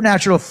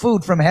 supernatural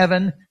food from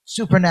heaven,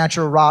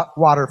 supernatural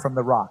water from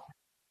the rock.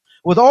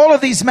 With all of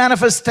these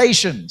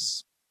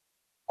manifestations,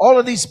 all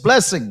of these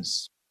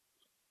blessings,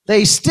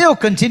 they still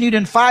continued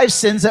in 5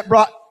 sins that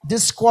brought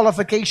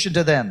disqualification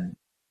to them,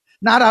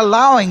 not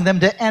allowing them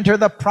to enter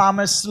the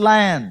promised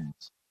land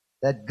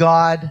that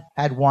God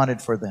had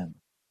wanted for them.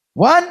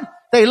 1,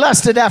 they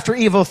lusted after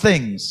evil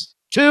things.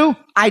 2,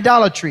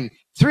 idolatry.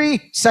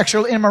 3,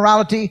 sexual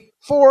immorality.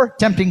 4,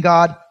 tempting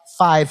God.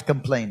 5,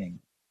 complaining.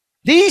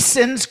 These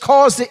sins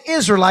caused the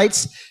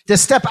Israelites to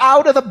step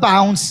out of the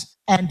bounds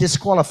and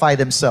disqualify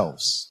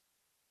themselves.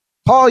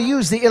 Paul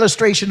used the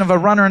illustration of a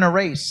runner in a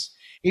race.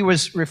 He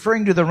was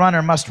referring to the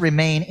runner must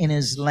remain in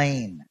his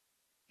lane.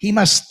 He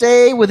must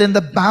stay within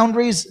the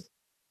boundaries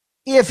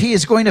if he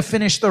is going to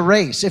finish the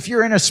race. If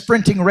you're in a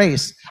sprinting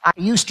race, I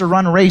used to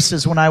run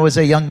races when I was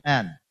a young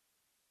man.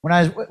 When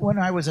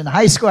I was in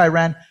high school, I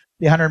ran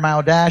the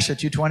 100-mile dash, the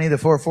 220, the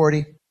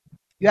 440.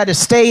 You had to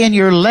stay in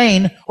your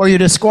lane or you're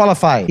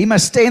disqualified. He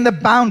must stay in the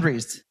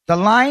boundaries. The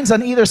lines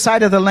on either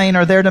side of the lane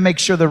are there to make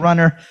sure the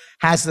runner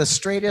has the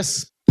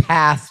straightest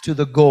path to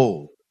the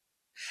goal.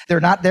 They're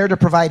not there to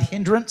provide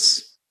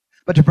hindrance,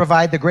 but to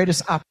provide the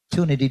greatest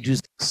opportunity to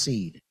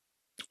succeed.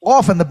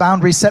 Often the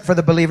boundaries set for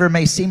the believer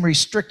may seem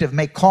restrictive,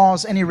 may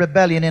cause any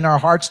rebellion in our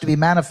hearts to be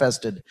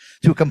manifested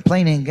through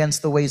complaining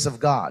against the ways of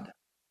God,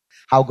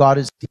 how God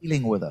is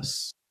dealing with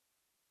us.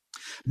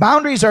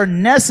 Boundaries are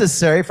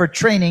necessary for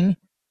training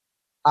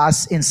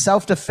us in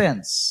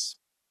self-defense,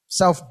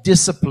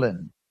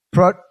 self-discipline,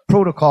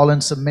 protocol,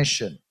 and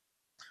submission.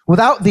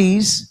 Without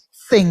these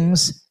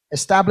things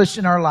established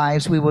in our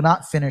lives, we will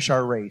not finish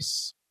our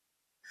race.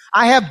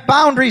 I have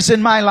boundaries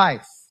in my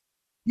life.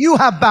 You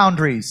have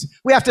boundaries.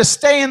 We have to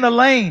stay in the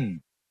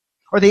lane,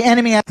 or the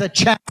enemy has a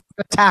chance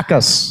to attack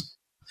us,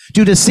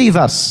 to deceive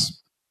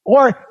us,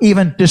 or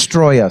even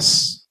destroy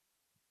us.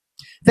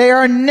 They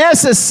are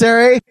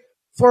necessary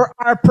for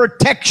our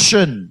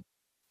protection,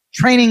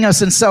 training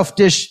us in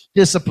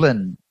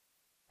self-discipline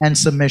and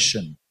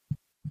submission.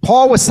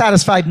 Paul was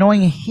satisfied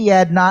knowing he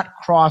had not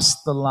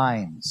crossed the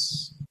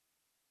lines.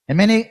 In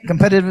many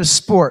competitive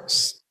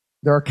sports,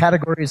 there are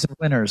categories of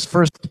winners,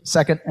 first,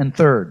 second, and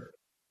third.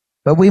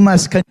 But we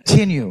must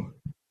continue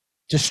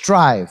to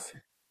strive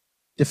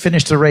to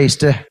finish the race,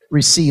 to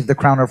receive the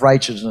crown of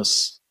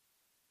righteousness,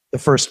 the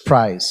first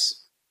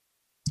prize.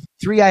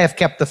 3, I have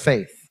kept the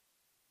faith.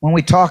 When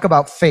we talk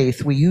about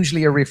faith, we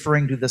usually are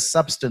referring to the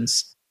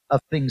substance of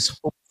things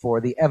hoped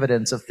for, the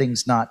evidence of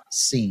things not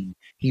seen.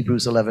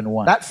 Hebrews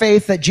 11:1. That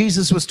faith that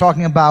Jesus was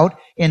talking about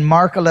in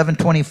Mark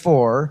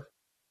 11:24,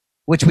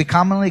 which we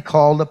commonly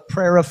call the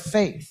prayer of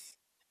faith.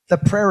 The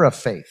prayer of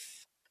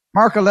faith.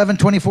 Mark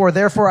 11:24,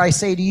 therefore I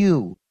say to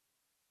you,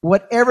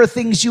 whatever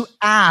things you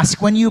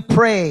ask when you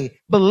pray,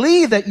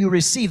 believe that you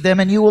receive them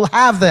and you will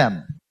have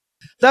them.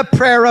 The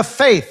prayer of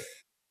faith.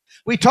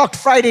 We talked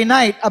Friday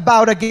night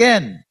about,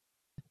 again,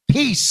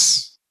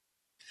 peace.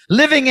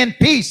 Living in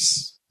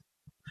peace.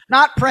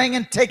 Not praying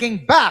and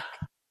taking back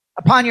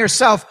upon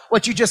yourself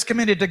what you just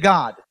committed to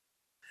God.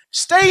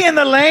 Stay in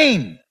the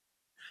lane.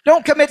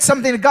 Don't commit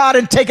something to God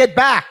and take it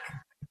back.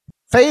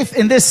 Faith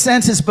in this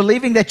sense is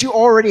believing that you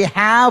already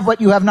have what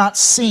you have not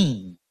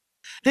seen.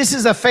 This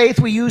is a faith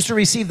we use to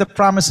receive the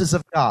promises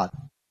of God.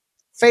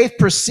 Faith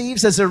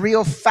perceives as a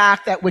real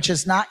fact that which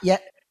has not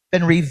yet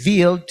been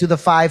revealed to the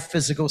five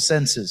physical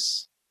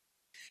senses.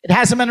 It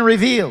hasn't been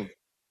revealed.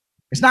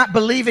 It's not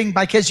believing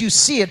because you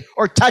see it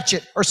or touch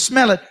it or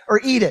smell it or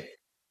eat it.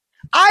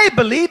 I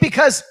believe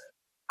because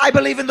I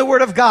believe in the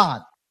Word of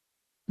God.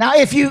 Now,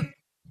 if you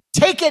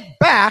take it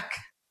back,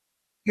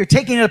 you're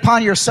taking it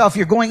upon yourself.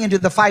 You're going into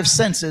the five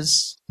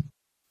senses,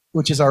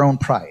 which is our own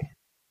pride.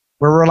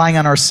 We're relying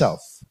on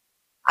ourselves.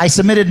 I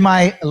submitted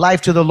my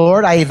life to the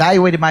Lord. I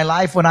evaluated my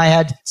life when I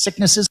had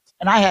sicknesses,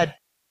 and I had a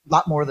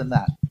lot more than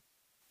that.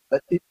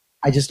 But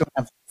I just don't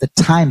have the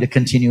time to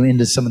continue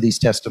into some of these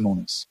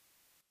testimonies.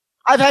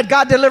 I've had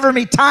God deliver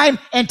me time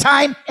and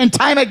time and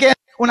time again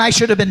when I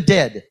should have been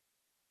dead.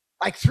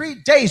 Like 3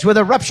 days with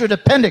a ruptured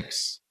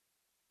appendix.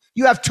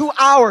 You have 2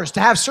 hours to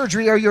have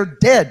surgery or you're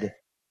dead.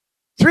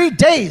 3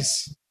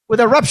 days with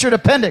a ruptured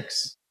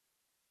appendix.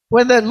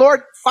 When the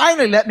Lord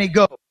finally let me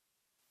go,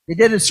 they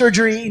did a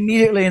surgery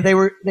immediately, and they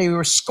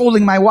were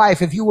scolding my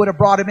wife. If you would have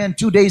brought him in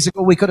 2 days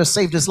ago, we could have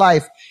saved his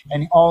life.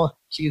 And all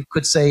she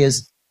could say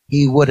is,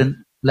 he wouldn't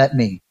let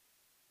me,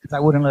 because I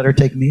wouldn't let her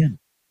take me in.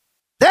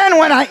 Then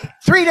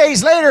 3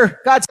 days later,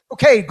 God said,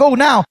 okay, go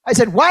now. I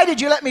said, why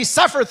did you let me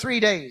suffer 3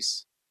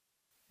 days?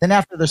 Then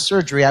after the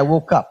surgery, I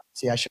woke up.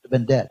 See, I should have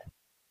been dead.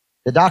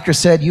 The doctor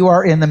said, you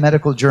are in the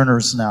medical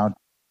journals now,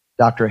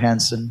 Dr.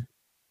 Hansen.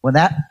 When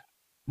that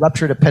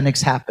ruptured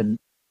appendix happened,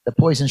 the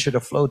poison should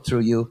have flowed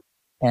through you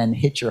and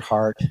hit your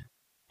heart,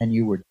 and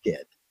you were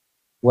dead.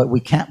 What we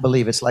can't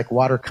believe, it's like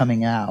water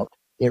coming out.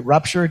 It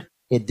ruptured.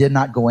 It did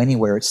not go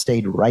anywhere. It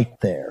stayed right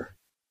there.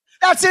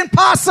 That's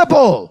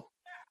impossible.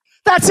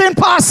 That's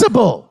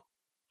impossible.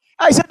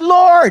 I said,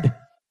 Lord,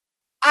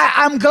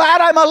 I'm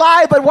glad I'm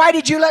alive, but why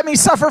did you let me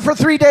suffer for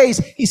 3 days?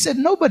 He said,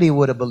 nobody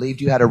would have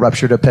believed you had a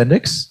ruptured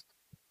appendix.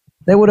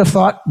 They would have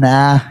thought,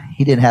 nah,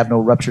 he didn't have no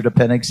ruptured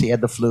appendix. He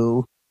had the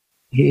flu.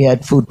 He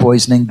had food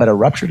poisoning, but a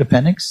ruptured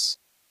appendix?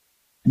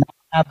 And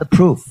I have the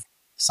proof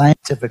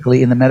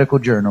scientifically in the medical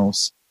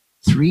journals.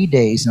 3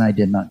 days and I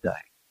did not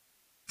die.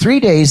 3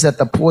 days that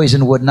the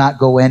poison would not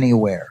go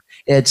anywhere.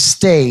 It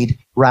stayed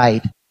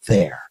right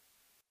there.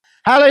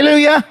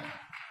 Hallelujah.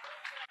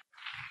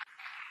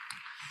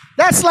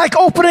 That's like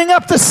opening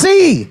up the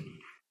sea.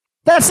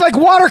 That's like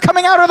water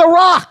coming out of the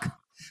rock.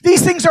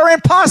 These things are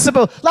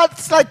impossible.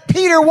 That's like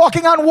Peter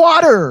walking on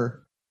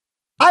water.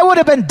 I would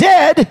have been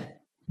dead,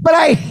 but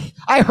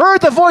I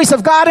heard the voice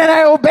of God and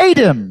I obeyed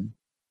him.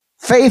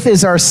 Faith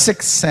is our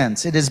sixth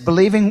sense. It is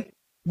believing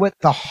with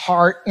the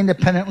heart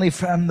independently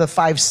from the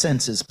five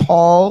senses.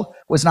 Paul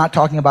was not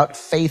talking about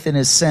faith in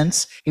his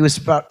sense. He was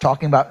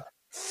talking about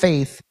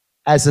faith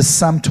as a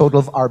sum total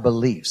of our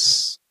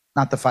beliefs,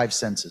 not the five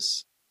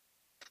senses.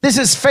 This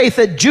is faith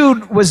that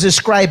Jude was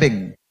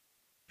describing.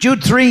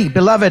 Jude 3,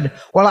 beloved,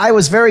 while I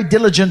was very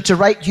diligent to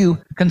write you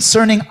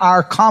concerning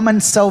our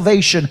common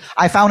salvation,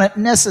 I found it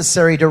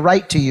necessary to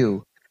write to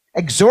you,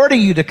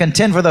 exhorting you to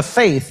contend for the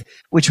faith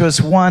which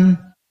was once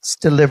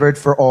delivered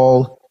for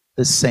all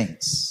the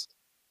saints.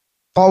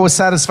 Paul was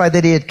satisfied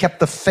that he had kept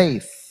the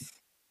faith.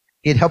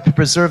 He had helped to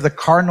preserve the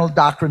cardinal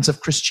doctrines of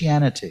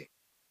Christianity,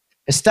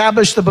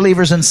 establish the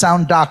believers in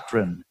sound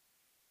doctrine.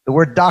 The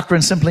word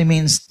doctrine simply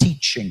means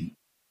teaching.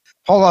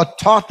 Paul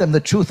taught them the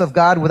truth of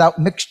God without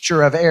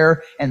mixture of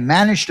error and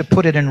managed to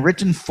put it in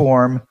written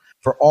form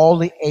for all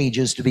the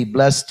ages to be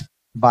blessed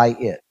by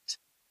it.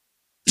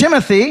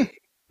 Timothy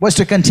was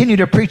to continue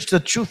to preach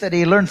the truth that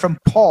he learned from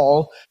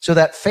Paul so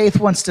that faith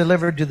once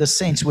delivered to the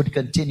saints would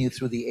continue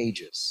through the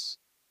ages.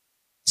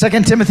 2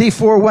 Timothy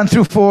 4, 1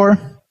 through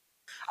 4.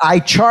 I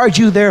charge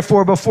you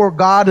therefore before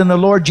God and the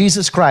Lord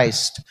Jesus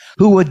Christ,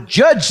 who would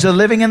judge the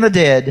living and the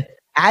dead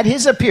at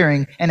his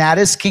appearing and at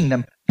his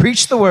kingdom.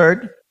 Preach the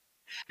word.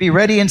 Be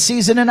ready in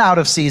season and out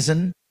of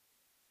season.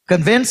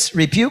 Convince,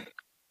 rebuke,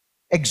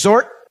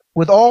 exhort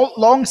with all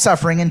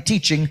long-suffering and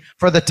teaching,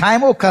 for the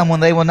time will come when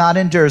they will not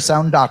endure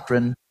sound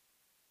doctrine,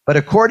 but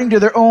according to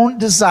their own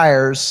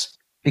desires,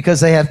 because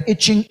they have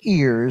itching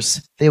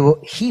ears, they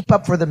will heap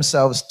up for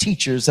themselves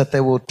teachers that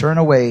they will turn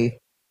away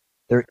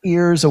their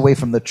ears away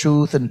from the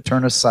truth and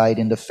turn aside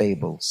into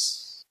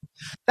fables.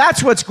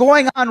 That's what's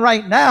going on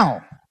right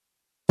now.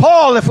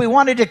 Paul, if we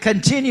wanted to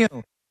continue,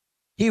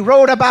 he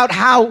wrote about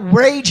how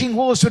raging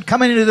wolves would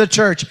come into the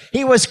church.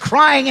 He was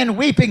crying and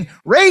weeping.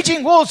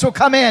 Raging wolves will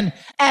come in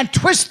and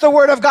twist the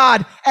word of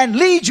God and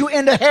lead you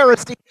into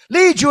heresy,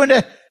 lead you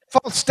into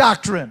false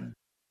doctrine.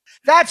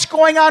 That's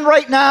going on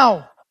right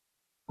now.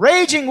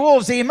 Raging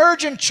wolves, the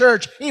emergent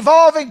church,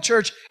 evolving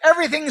church,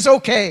 everything's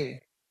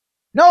okay.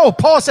 No,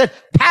 Paul said,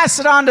 pass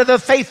it on to the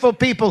faithful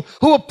people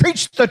who will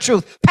preach the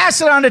truth.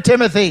 Pass it on to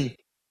Timothy.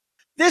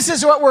 This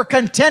is what we're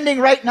contending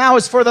right now,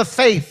 is for the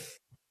faith.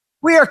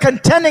 We are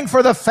contending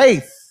for the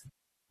faith.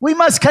 We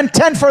must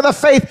contend for the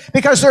faith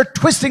because they're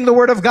twisting the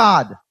word of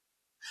God.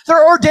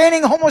 They're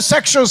ordaining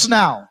homosexuals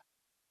now.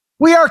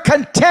 We are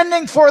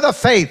contending for the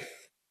faith.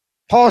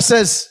 Paul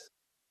says,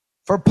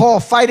 for Paul,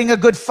 fighting a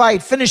good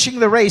fight, finishing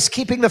the race,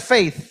 keeping the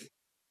faith,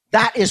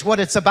 that is what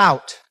it's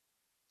about.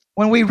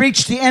 When we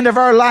reach the end of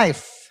our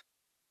life,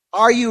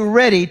 are you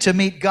ready to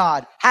meet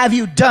God? Have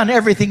you done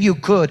everything you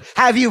could?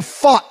 Have you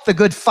fought the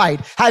good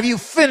fight? Have you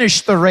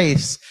finished the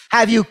race?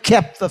 Have you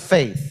kept the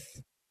faith?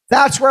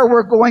 That's where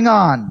we're going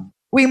on.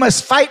 We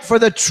must fight for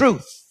the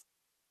truth.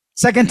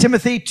 2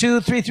 Timothy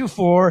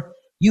 2:3-4,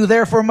 you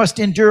therefore must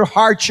endure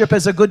hardship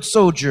as a good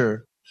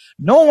soldier.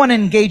 No one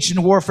engaged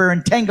in warfare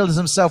entangles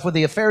himself with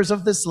the affairs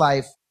of this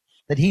life,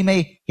 that he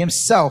may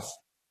himself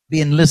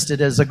be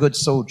enlisted as a good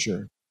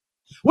soldier.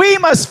 We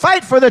must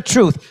fight for the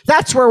truth.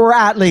 That's where we're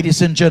at,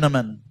 ladies and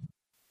gentlemen.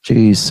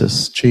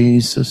 Jesus,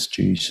 Jesus,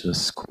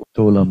 Jesus.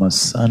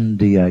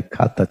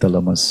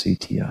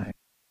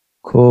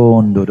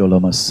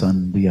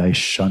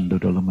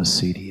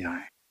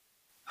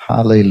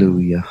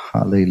 Hallelujah,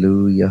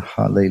 hallelujah,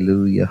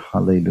 hallelujah,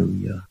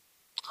 hallelujah.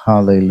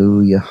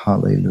 Hallelujah,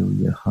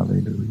 hallelujah,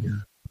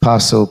 hallelujah.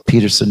 Apostle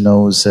Peterson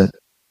knows that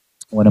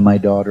one of my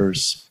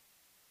daughters,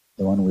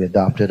 the one we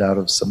adopted out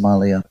of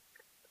Somalia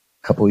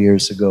a couple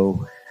years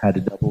ago, had a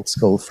double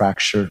skull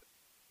fracture.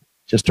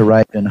 Just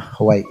arrived in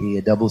Hawaii,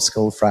 a double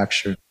skull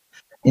fracture,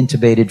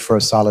 intubated for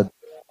a solid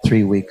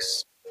 3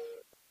 weeks.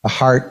 The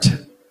heart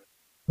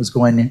was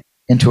going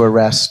into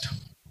arrest.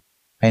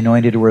 I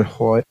anointed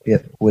her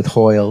with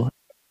oil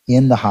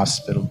in the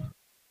hospital,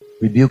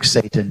 rebuked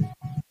Satan.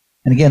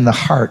 And again, the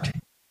heart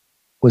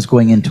was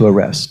going into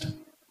arrest,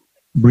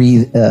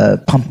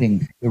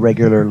 pumping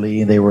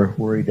irregularly. They were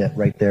worried that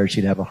right there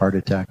she'd have a heart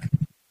attack.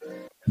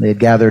 They had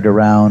gathered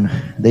around.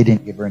 They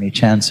didn't give her any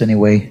chance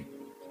anyway.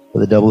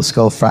 With a double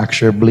skull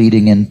fracture,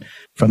 bleeding in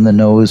from the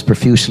nose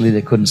profusely,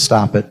 they couldn't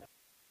stop it.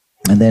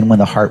 And then when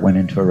the heart went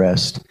into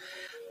arrest,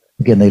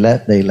 again, they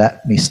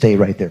let me stay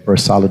right there for a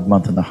solid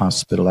month in the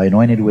hospital. I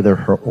anointed with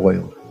her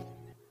oil,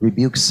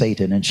 rebuked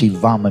Satan, and she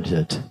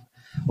vomited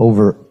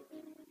over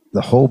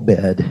the whole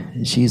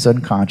bed. She's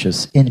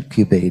unconscious,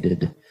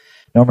 incubated.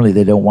 Normally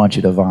they don't want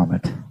you to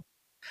vomit,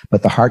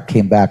 but the heart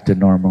came back to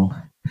normal.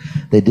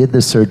 They did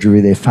the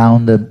surgery. They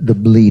found the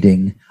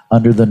bleeding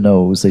under the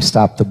nose. They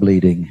stopped the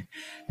bleeding,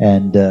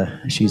 and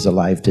she's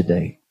alive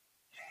today.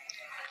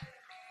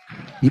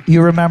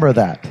 You remember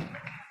that?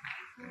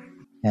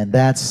 And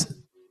that's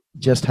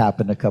just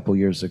happened a couple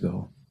years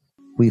ago.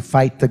 We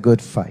fight the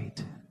good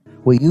fight.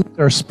 We use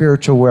our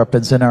spiritual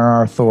weapons and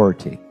our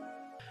authority.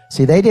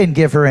 See, they didn't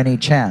give her any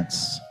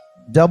chance.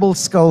 Double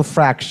skull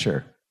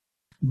fracture,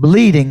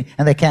 bleeding,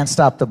 and they can't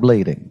stop the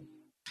bleeding.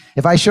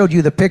 If I showed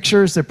you the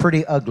pictures, they're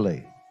pretty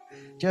ugly.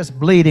 Just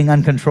bleeding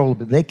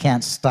uncontrollably. They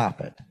can't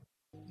stop it.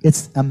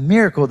 It's a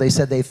miracle, they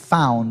said, they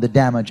found the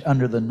damage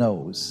under the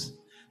nose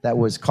that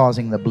was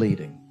causing the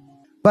bleeding.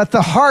 But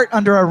the heart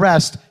under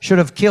arrest should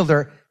have killed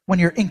her when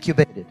you're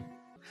incubated.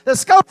 The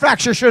skull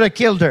fracture should have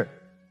killed her.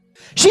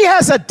 She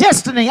has a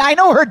destiny. I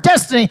know her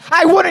destiny.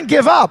 I wouldn't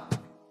give up.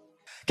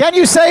 Can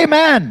you say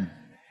amen?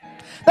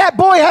 That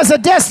boy has a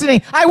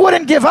destiny. I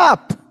wouldn't give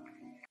up.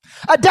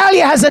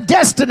 Adalia has a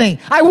destiny.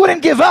 I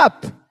wouldn't give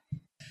up.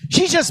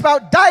 She just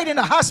about died in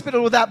a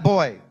hospital with that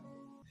boy.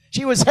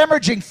 She was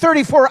hemorrhaging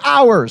 34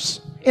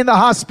 hours in the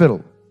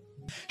hospital.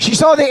 She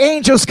saw the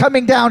angels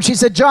coming down. She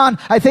said, John,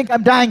 I think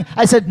I'm dying.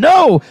 I said,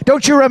 no,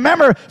 don't you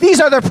remember?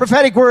 These are the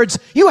prophetic words.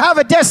 You have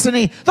a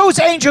destiny. Those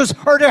angels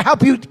are to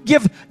help you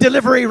give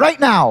delivery right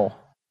now.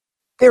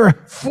 There were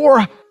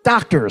 4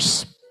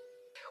 doctors.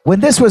 When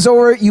this was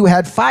over, you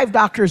had 5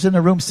 doctors in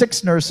the room,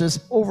 6 nurses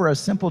over a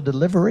simple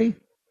delivery.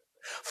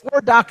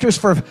 4 doctors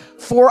for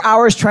 4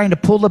 hours trying to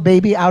pull the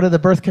baby out of the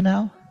birth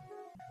canal.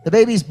 The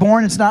baby's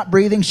born, it's not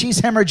breathing. She's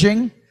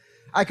hemorrhaging.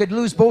 I could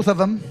lose both of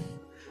them.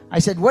 I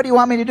said, what do you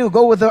want me to do?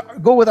 Go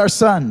with our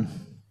son.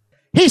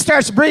 He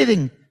starts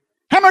breathing.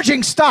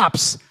 Hemorrhaging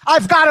stops.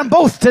 I've got them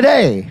both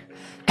today.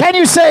 Can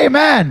you say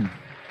amen?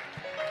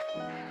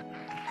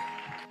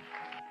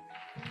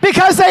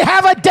 Because they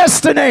have a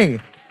destiny.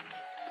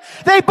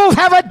 They both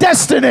have a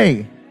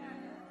destiny.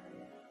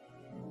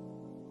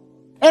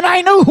 And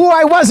I knew who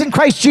I was in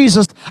Christ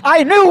Jesus.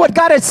 I knew what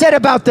God had said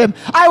about them.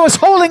 I was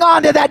holding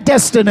on to that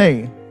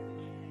destiny.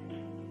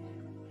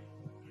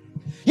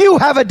 You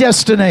have a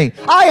destiny.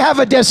 I have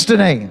a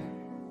destiny.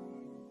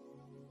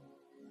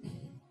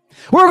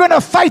 We're going to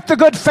fight the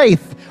good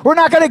faith. We're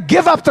not going to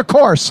give up the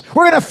course.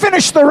 We're going to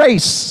finish the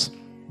race.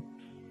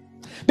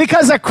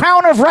 Because the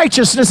crown of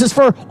righteousness is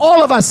for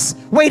all of us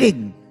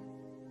waiting.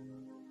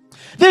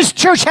 This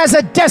church has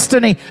a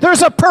destiny.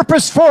 There's a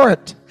purpose for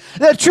it.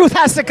 The truth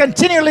has to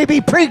continually be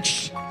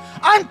preached,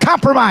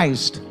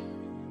 uncompromised.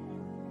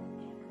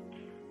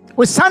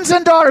 With sons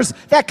and daughters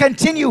that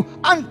continue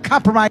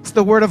uncompromised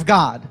the Word of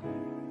God.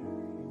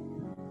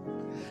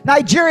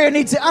 Nigeria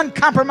needs the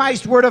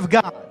uncompromised Word of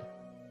God.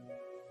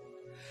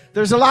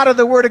 There's a lot of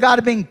the Word of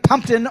God being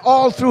pumped in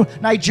all through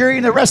Nigeria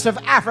and the rest of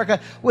Africa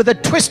with a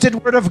twisted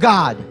Word of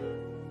God.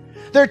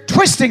 They're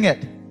twisting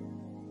it.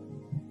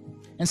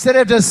 Instead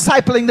of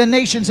discipling the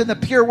nations in the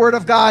pure Word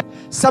of God,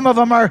 some of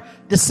them are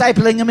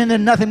discipling them into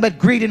nothing but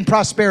greed and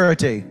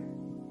prosperity.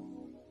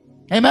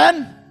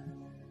 Amen?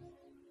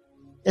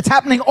 It's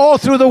happening all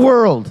through the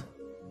world.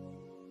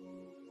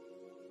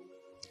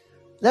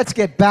 Let's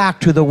get back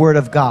to the Word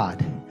of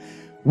God.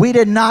 We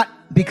did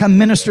not become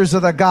ministers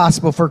of the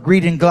gospel for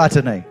greed and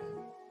gluttony.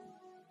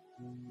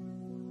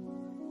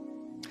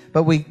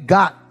 But we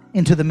got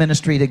into the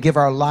ministry to give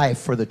our life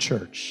for the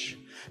church,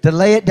 to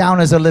lay it down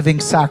as a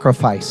living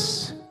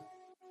sacrifice.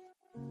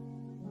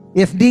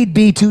 If need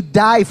be, to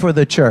die for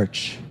the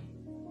church.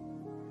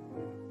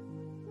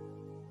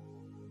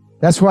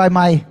 That's why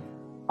my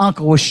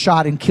uncle was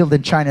shot and killed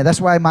in China. That's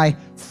why my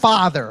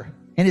father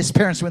and his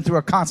parents went through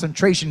a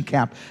concentration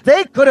camp.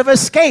 They could have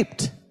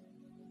escaped.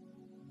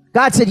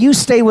 God said, you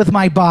stay with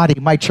my body,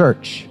 my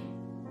church.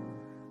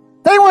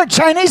 They weren't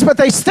Chinese, but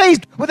they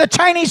stayed with a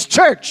Chinese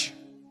church.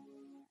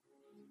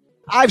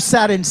 I've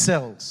sat in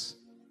cells.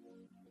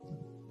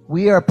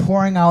 We are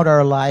pouring out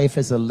our life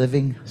as a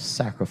living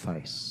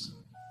sacrifice.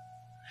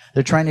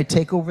 They're trying to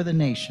take over the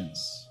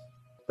nations,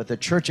 but the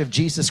church of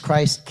Jesus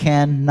Christ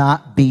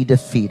cannot be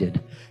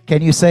defeated.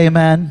 Can you say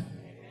amen?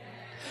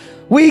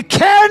 We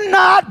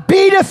cannot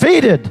be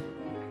defeated.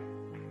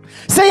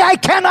 Say, I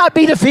cannot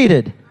be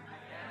defeated.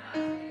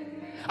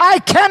 I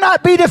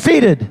cannot be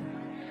defeated.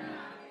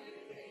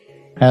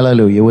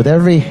 Hallelujah. With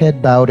every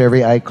head bowed,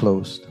 every eye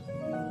closed.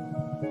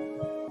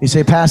 You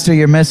say, Pastor,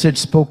 your message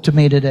spoke to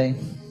me today.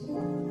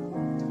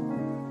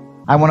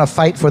 I want to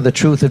fight for the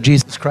truth of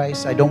Jesus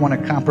Christ. I don't want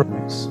to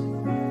compromise.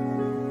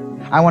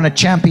 I want a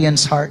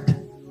champion's heart.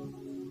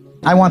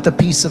 I want the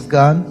peace of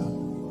God.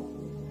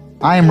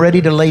 I am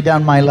ready to lay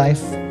down my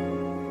life.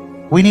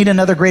 We need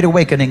another great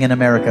awakening in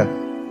America.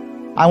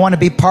 I want to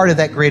be part of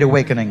that great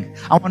awakening.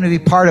 I want to be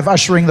part of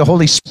ushering the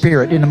Holy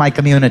Spirit into my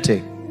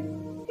community.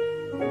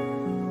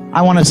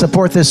 I want to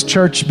support this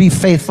church, be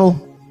faithful.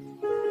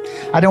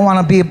 I don't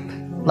want to be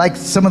like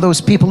some of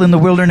those people in the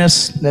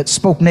wilderness that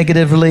spoke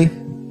negatively.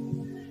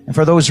 And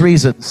for those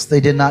reasons, they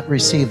did not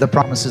receive the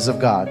promises of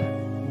God.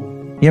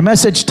 Your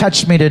message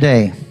touched me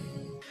today.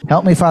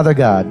 Help me, Father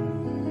God.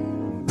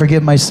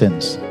 Forgive my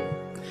sins.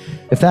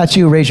 If that's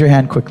you, raise your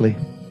hand quickly.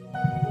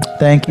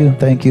 Thank you,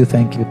 thank you,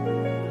 thank you.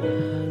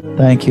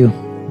 Thank you.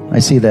 I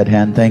see that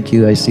hand. Thank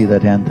you. I see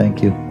that hand.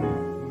 Thank you.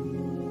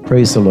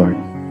 Praise the Lord.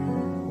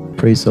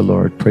 Praise the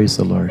Lord. Praise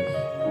the Lord.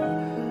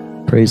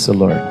 Praise the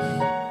Lord.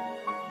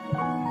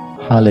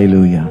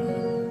 Hallelujah.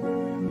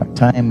 Our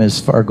time is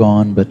far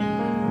gone, but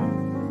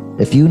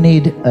if you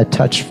need a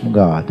touch from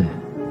God,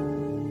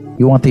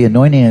 you want the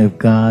anointing of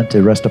God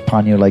to rest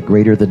upon you like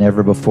greater than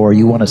ever before,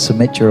 you want to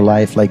submit your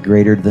life like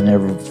greater than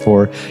ever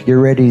before,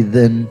 you're ready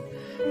then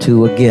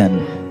to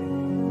again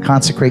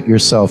consecrate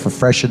yourself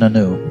afresh and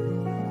anew.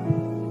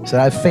 Said,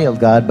 I've failed,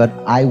 God, but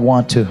I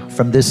want to,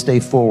 from this day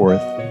forward,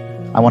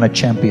 I want a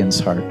champion's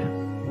heart.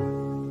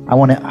 I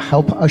want to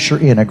help usher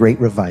in a great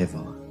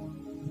revival.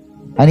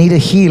 I need a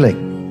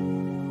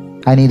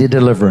healing. I need a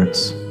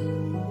deliverance.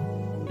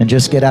 And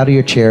just get out of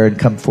your chair and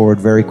come forward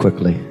very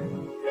quickly.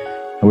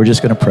 And we're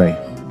just going to pray.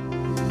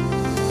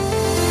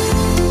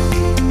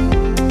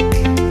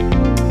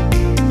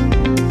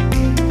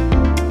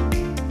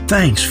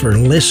 Thanks for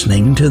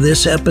listening to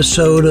this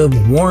episode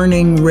of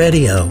Warning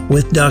Radio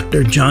with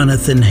Dr.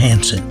 Jonathan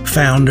Hansen,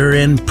 founder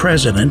and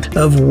president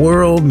of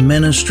World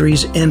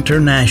Ministries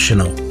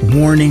International.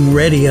 Warning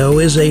Radio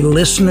is a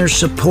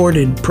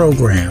listener-supported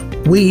program.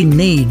 We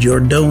need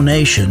your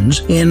donations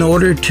in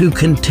order to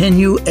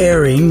continue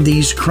airing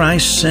these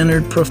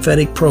Christ-centered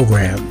prophetic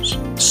programs.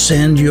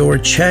 Send your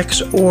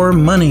checks or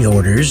money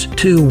orders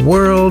to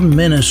World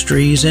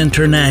Ministries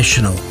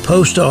International,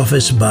 Post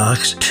Office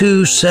Box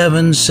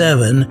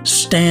 277,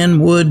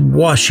 Stanwood,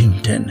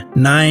 Washington,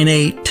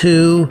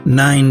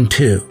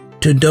 98292.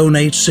 To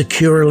donate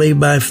securely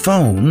by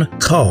phone,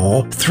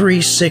 call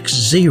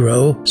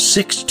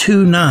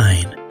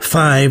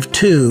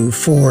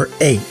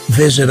 360-629-5248.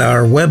 Visit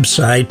our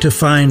website to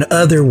find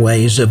other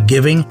ways of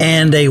giving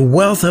and a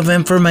wealth of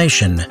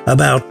information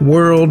about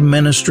World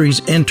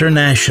Ministries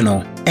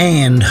International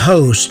and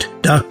host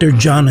Dr.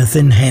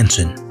 Jonathan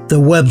Hansen. The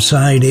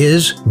website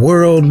is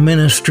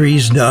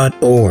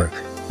worldministries.org.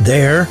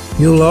 There,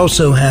 you'll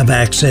also have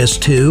access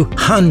to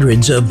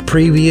hundreds of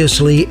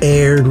previously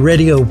aired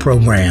radio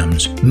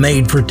programs,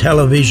 made for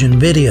television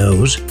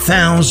videos,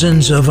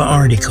 thousands of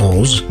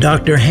articles,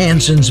 Dr.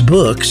 Hansen's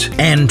books,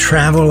 and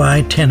travel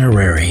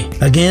itinerary.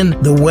 Again,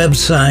 the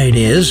website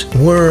is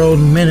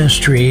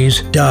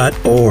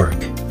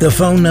worldministries.org. The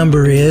phone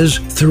number is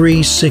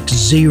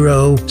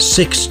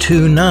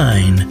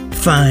 360-629-5248.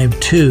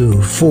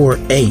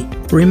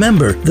 5248.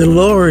 Remember, the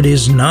Lord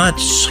is not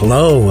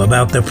slow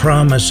about the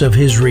promise of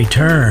His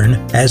return,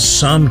 as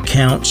some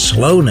count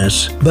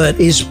slowness, but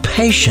is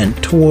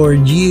patient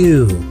toward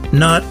you,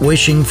 not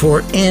wishing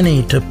for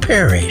any to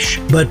perish,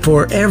 but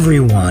for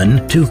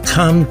everyone to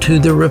come to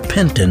the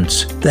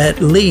repentance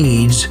that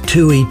leads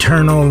to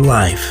eternal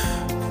life.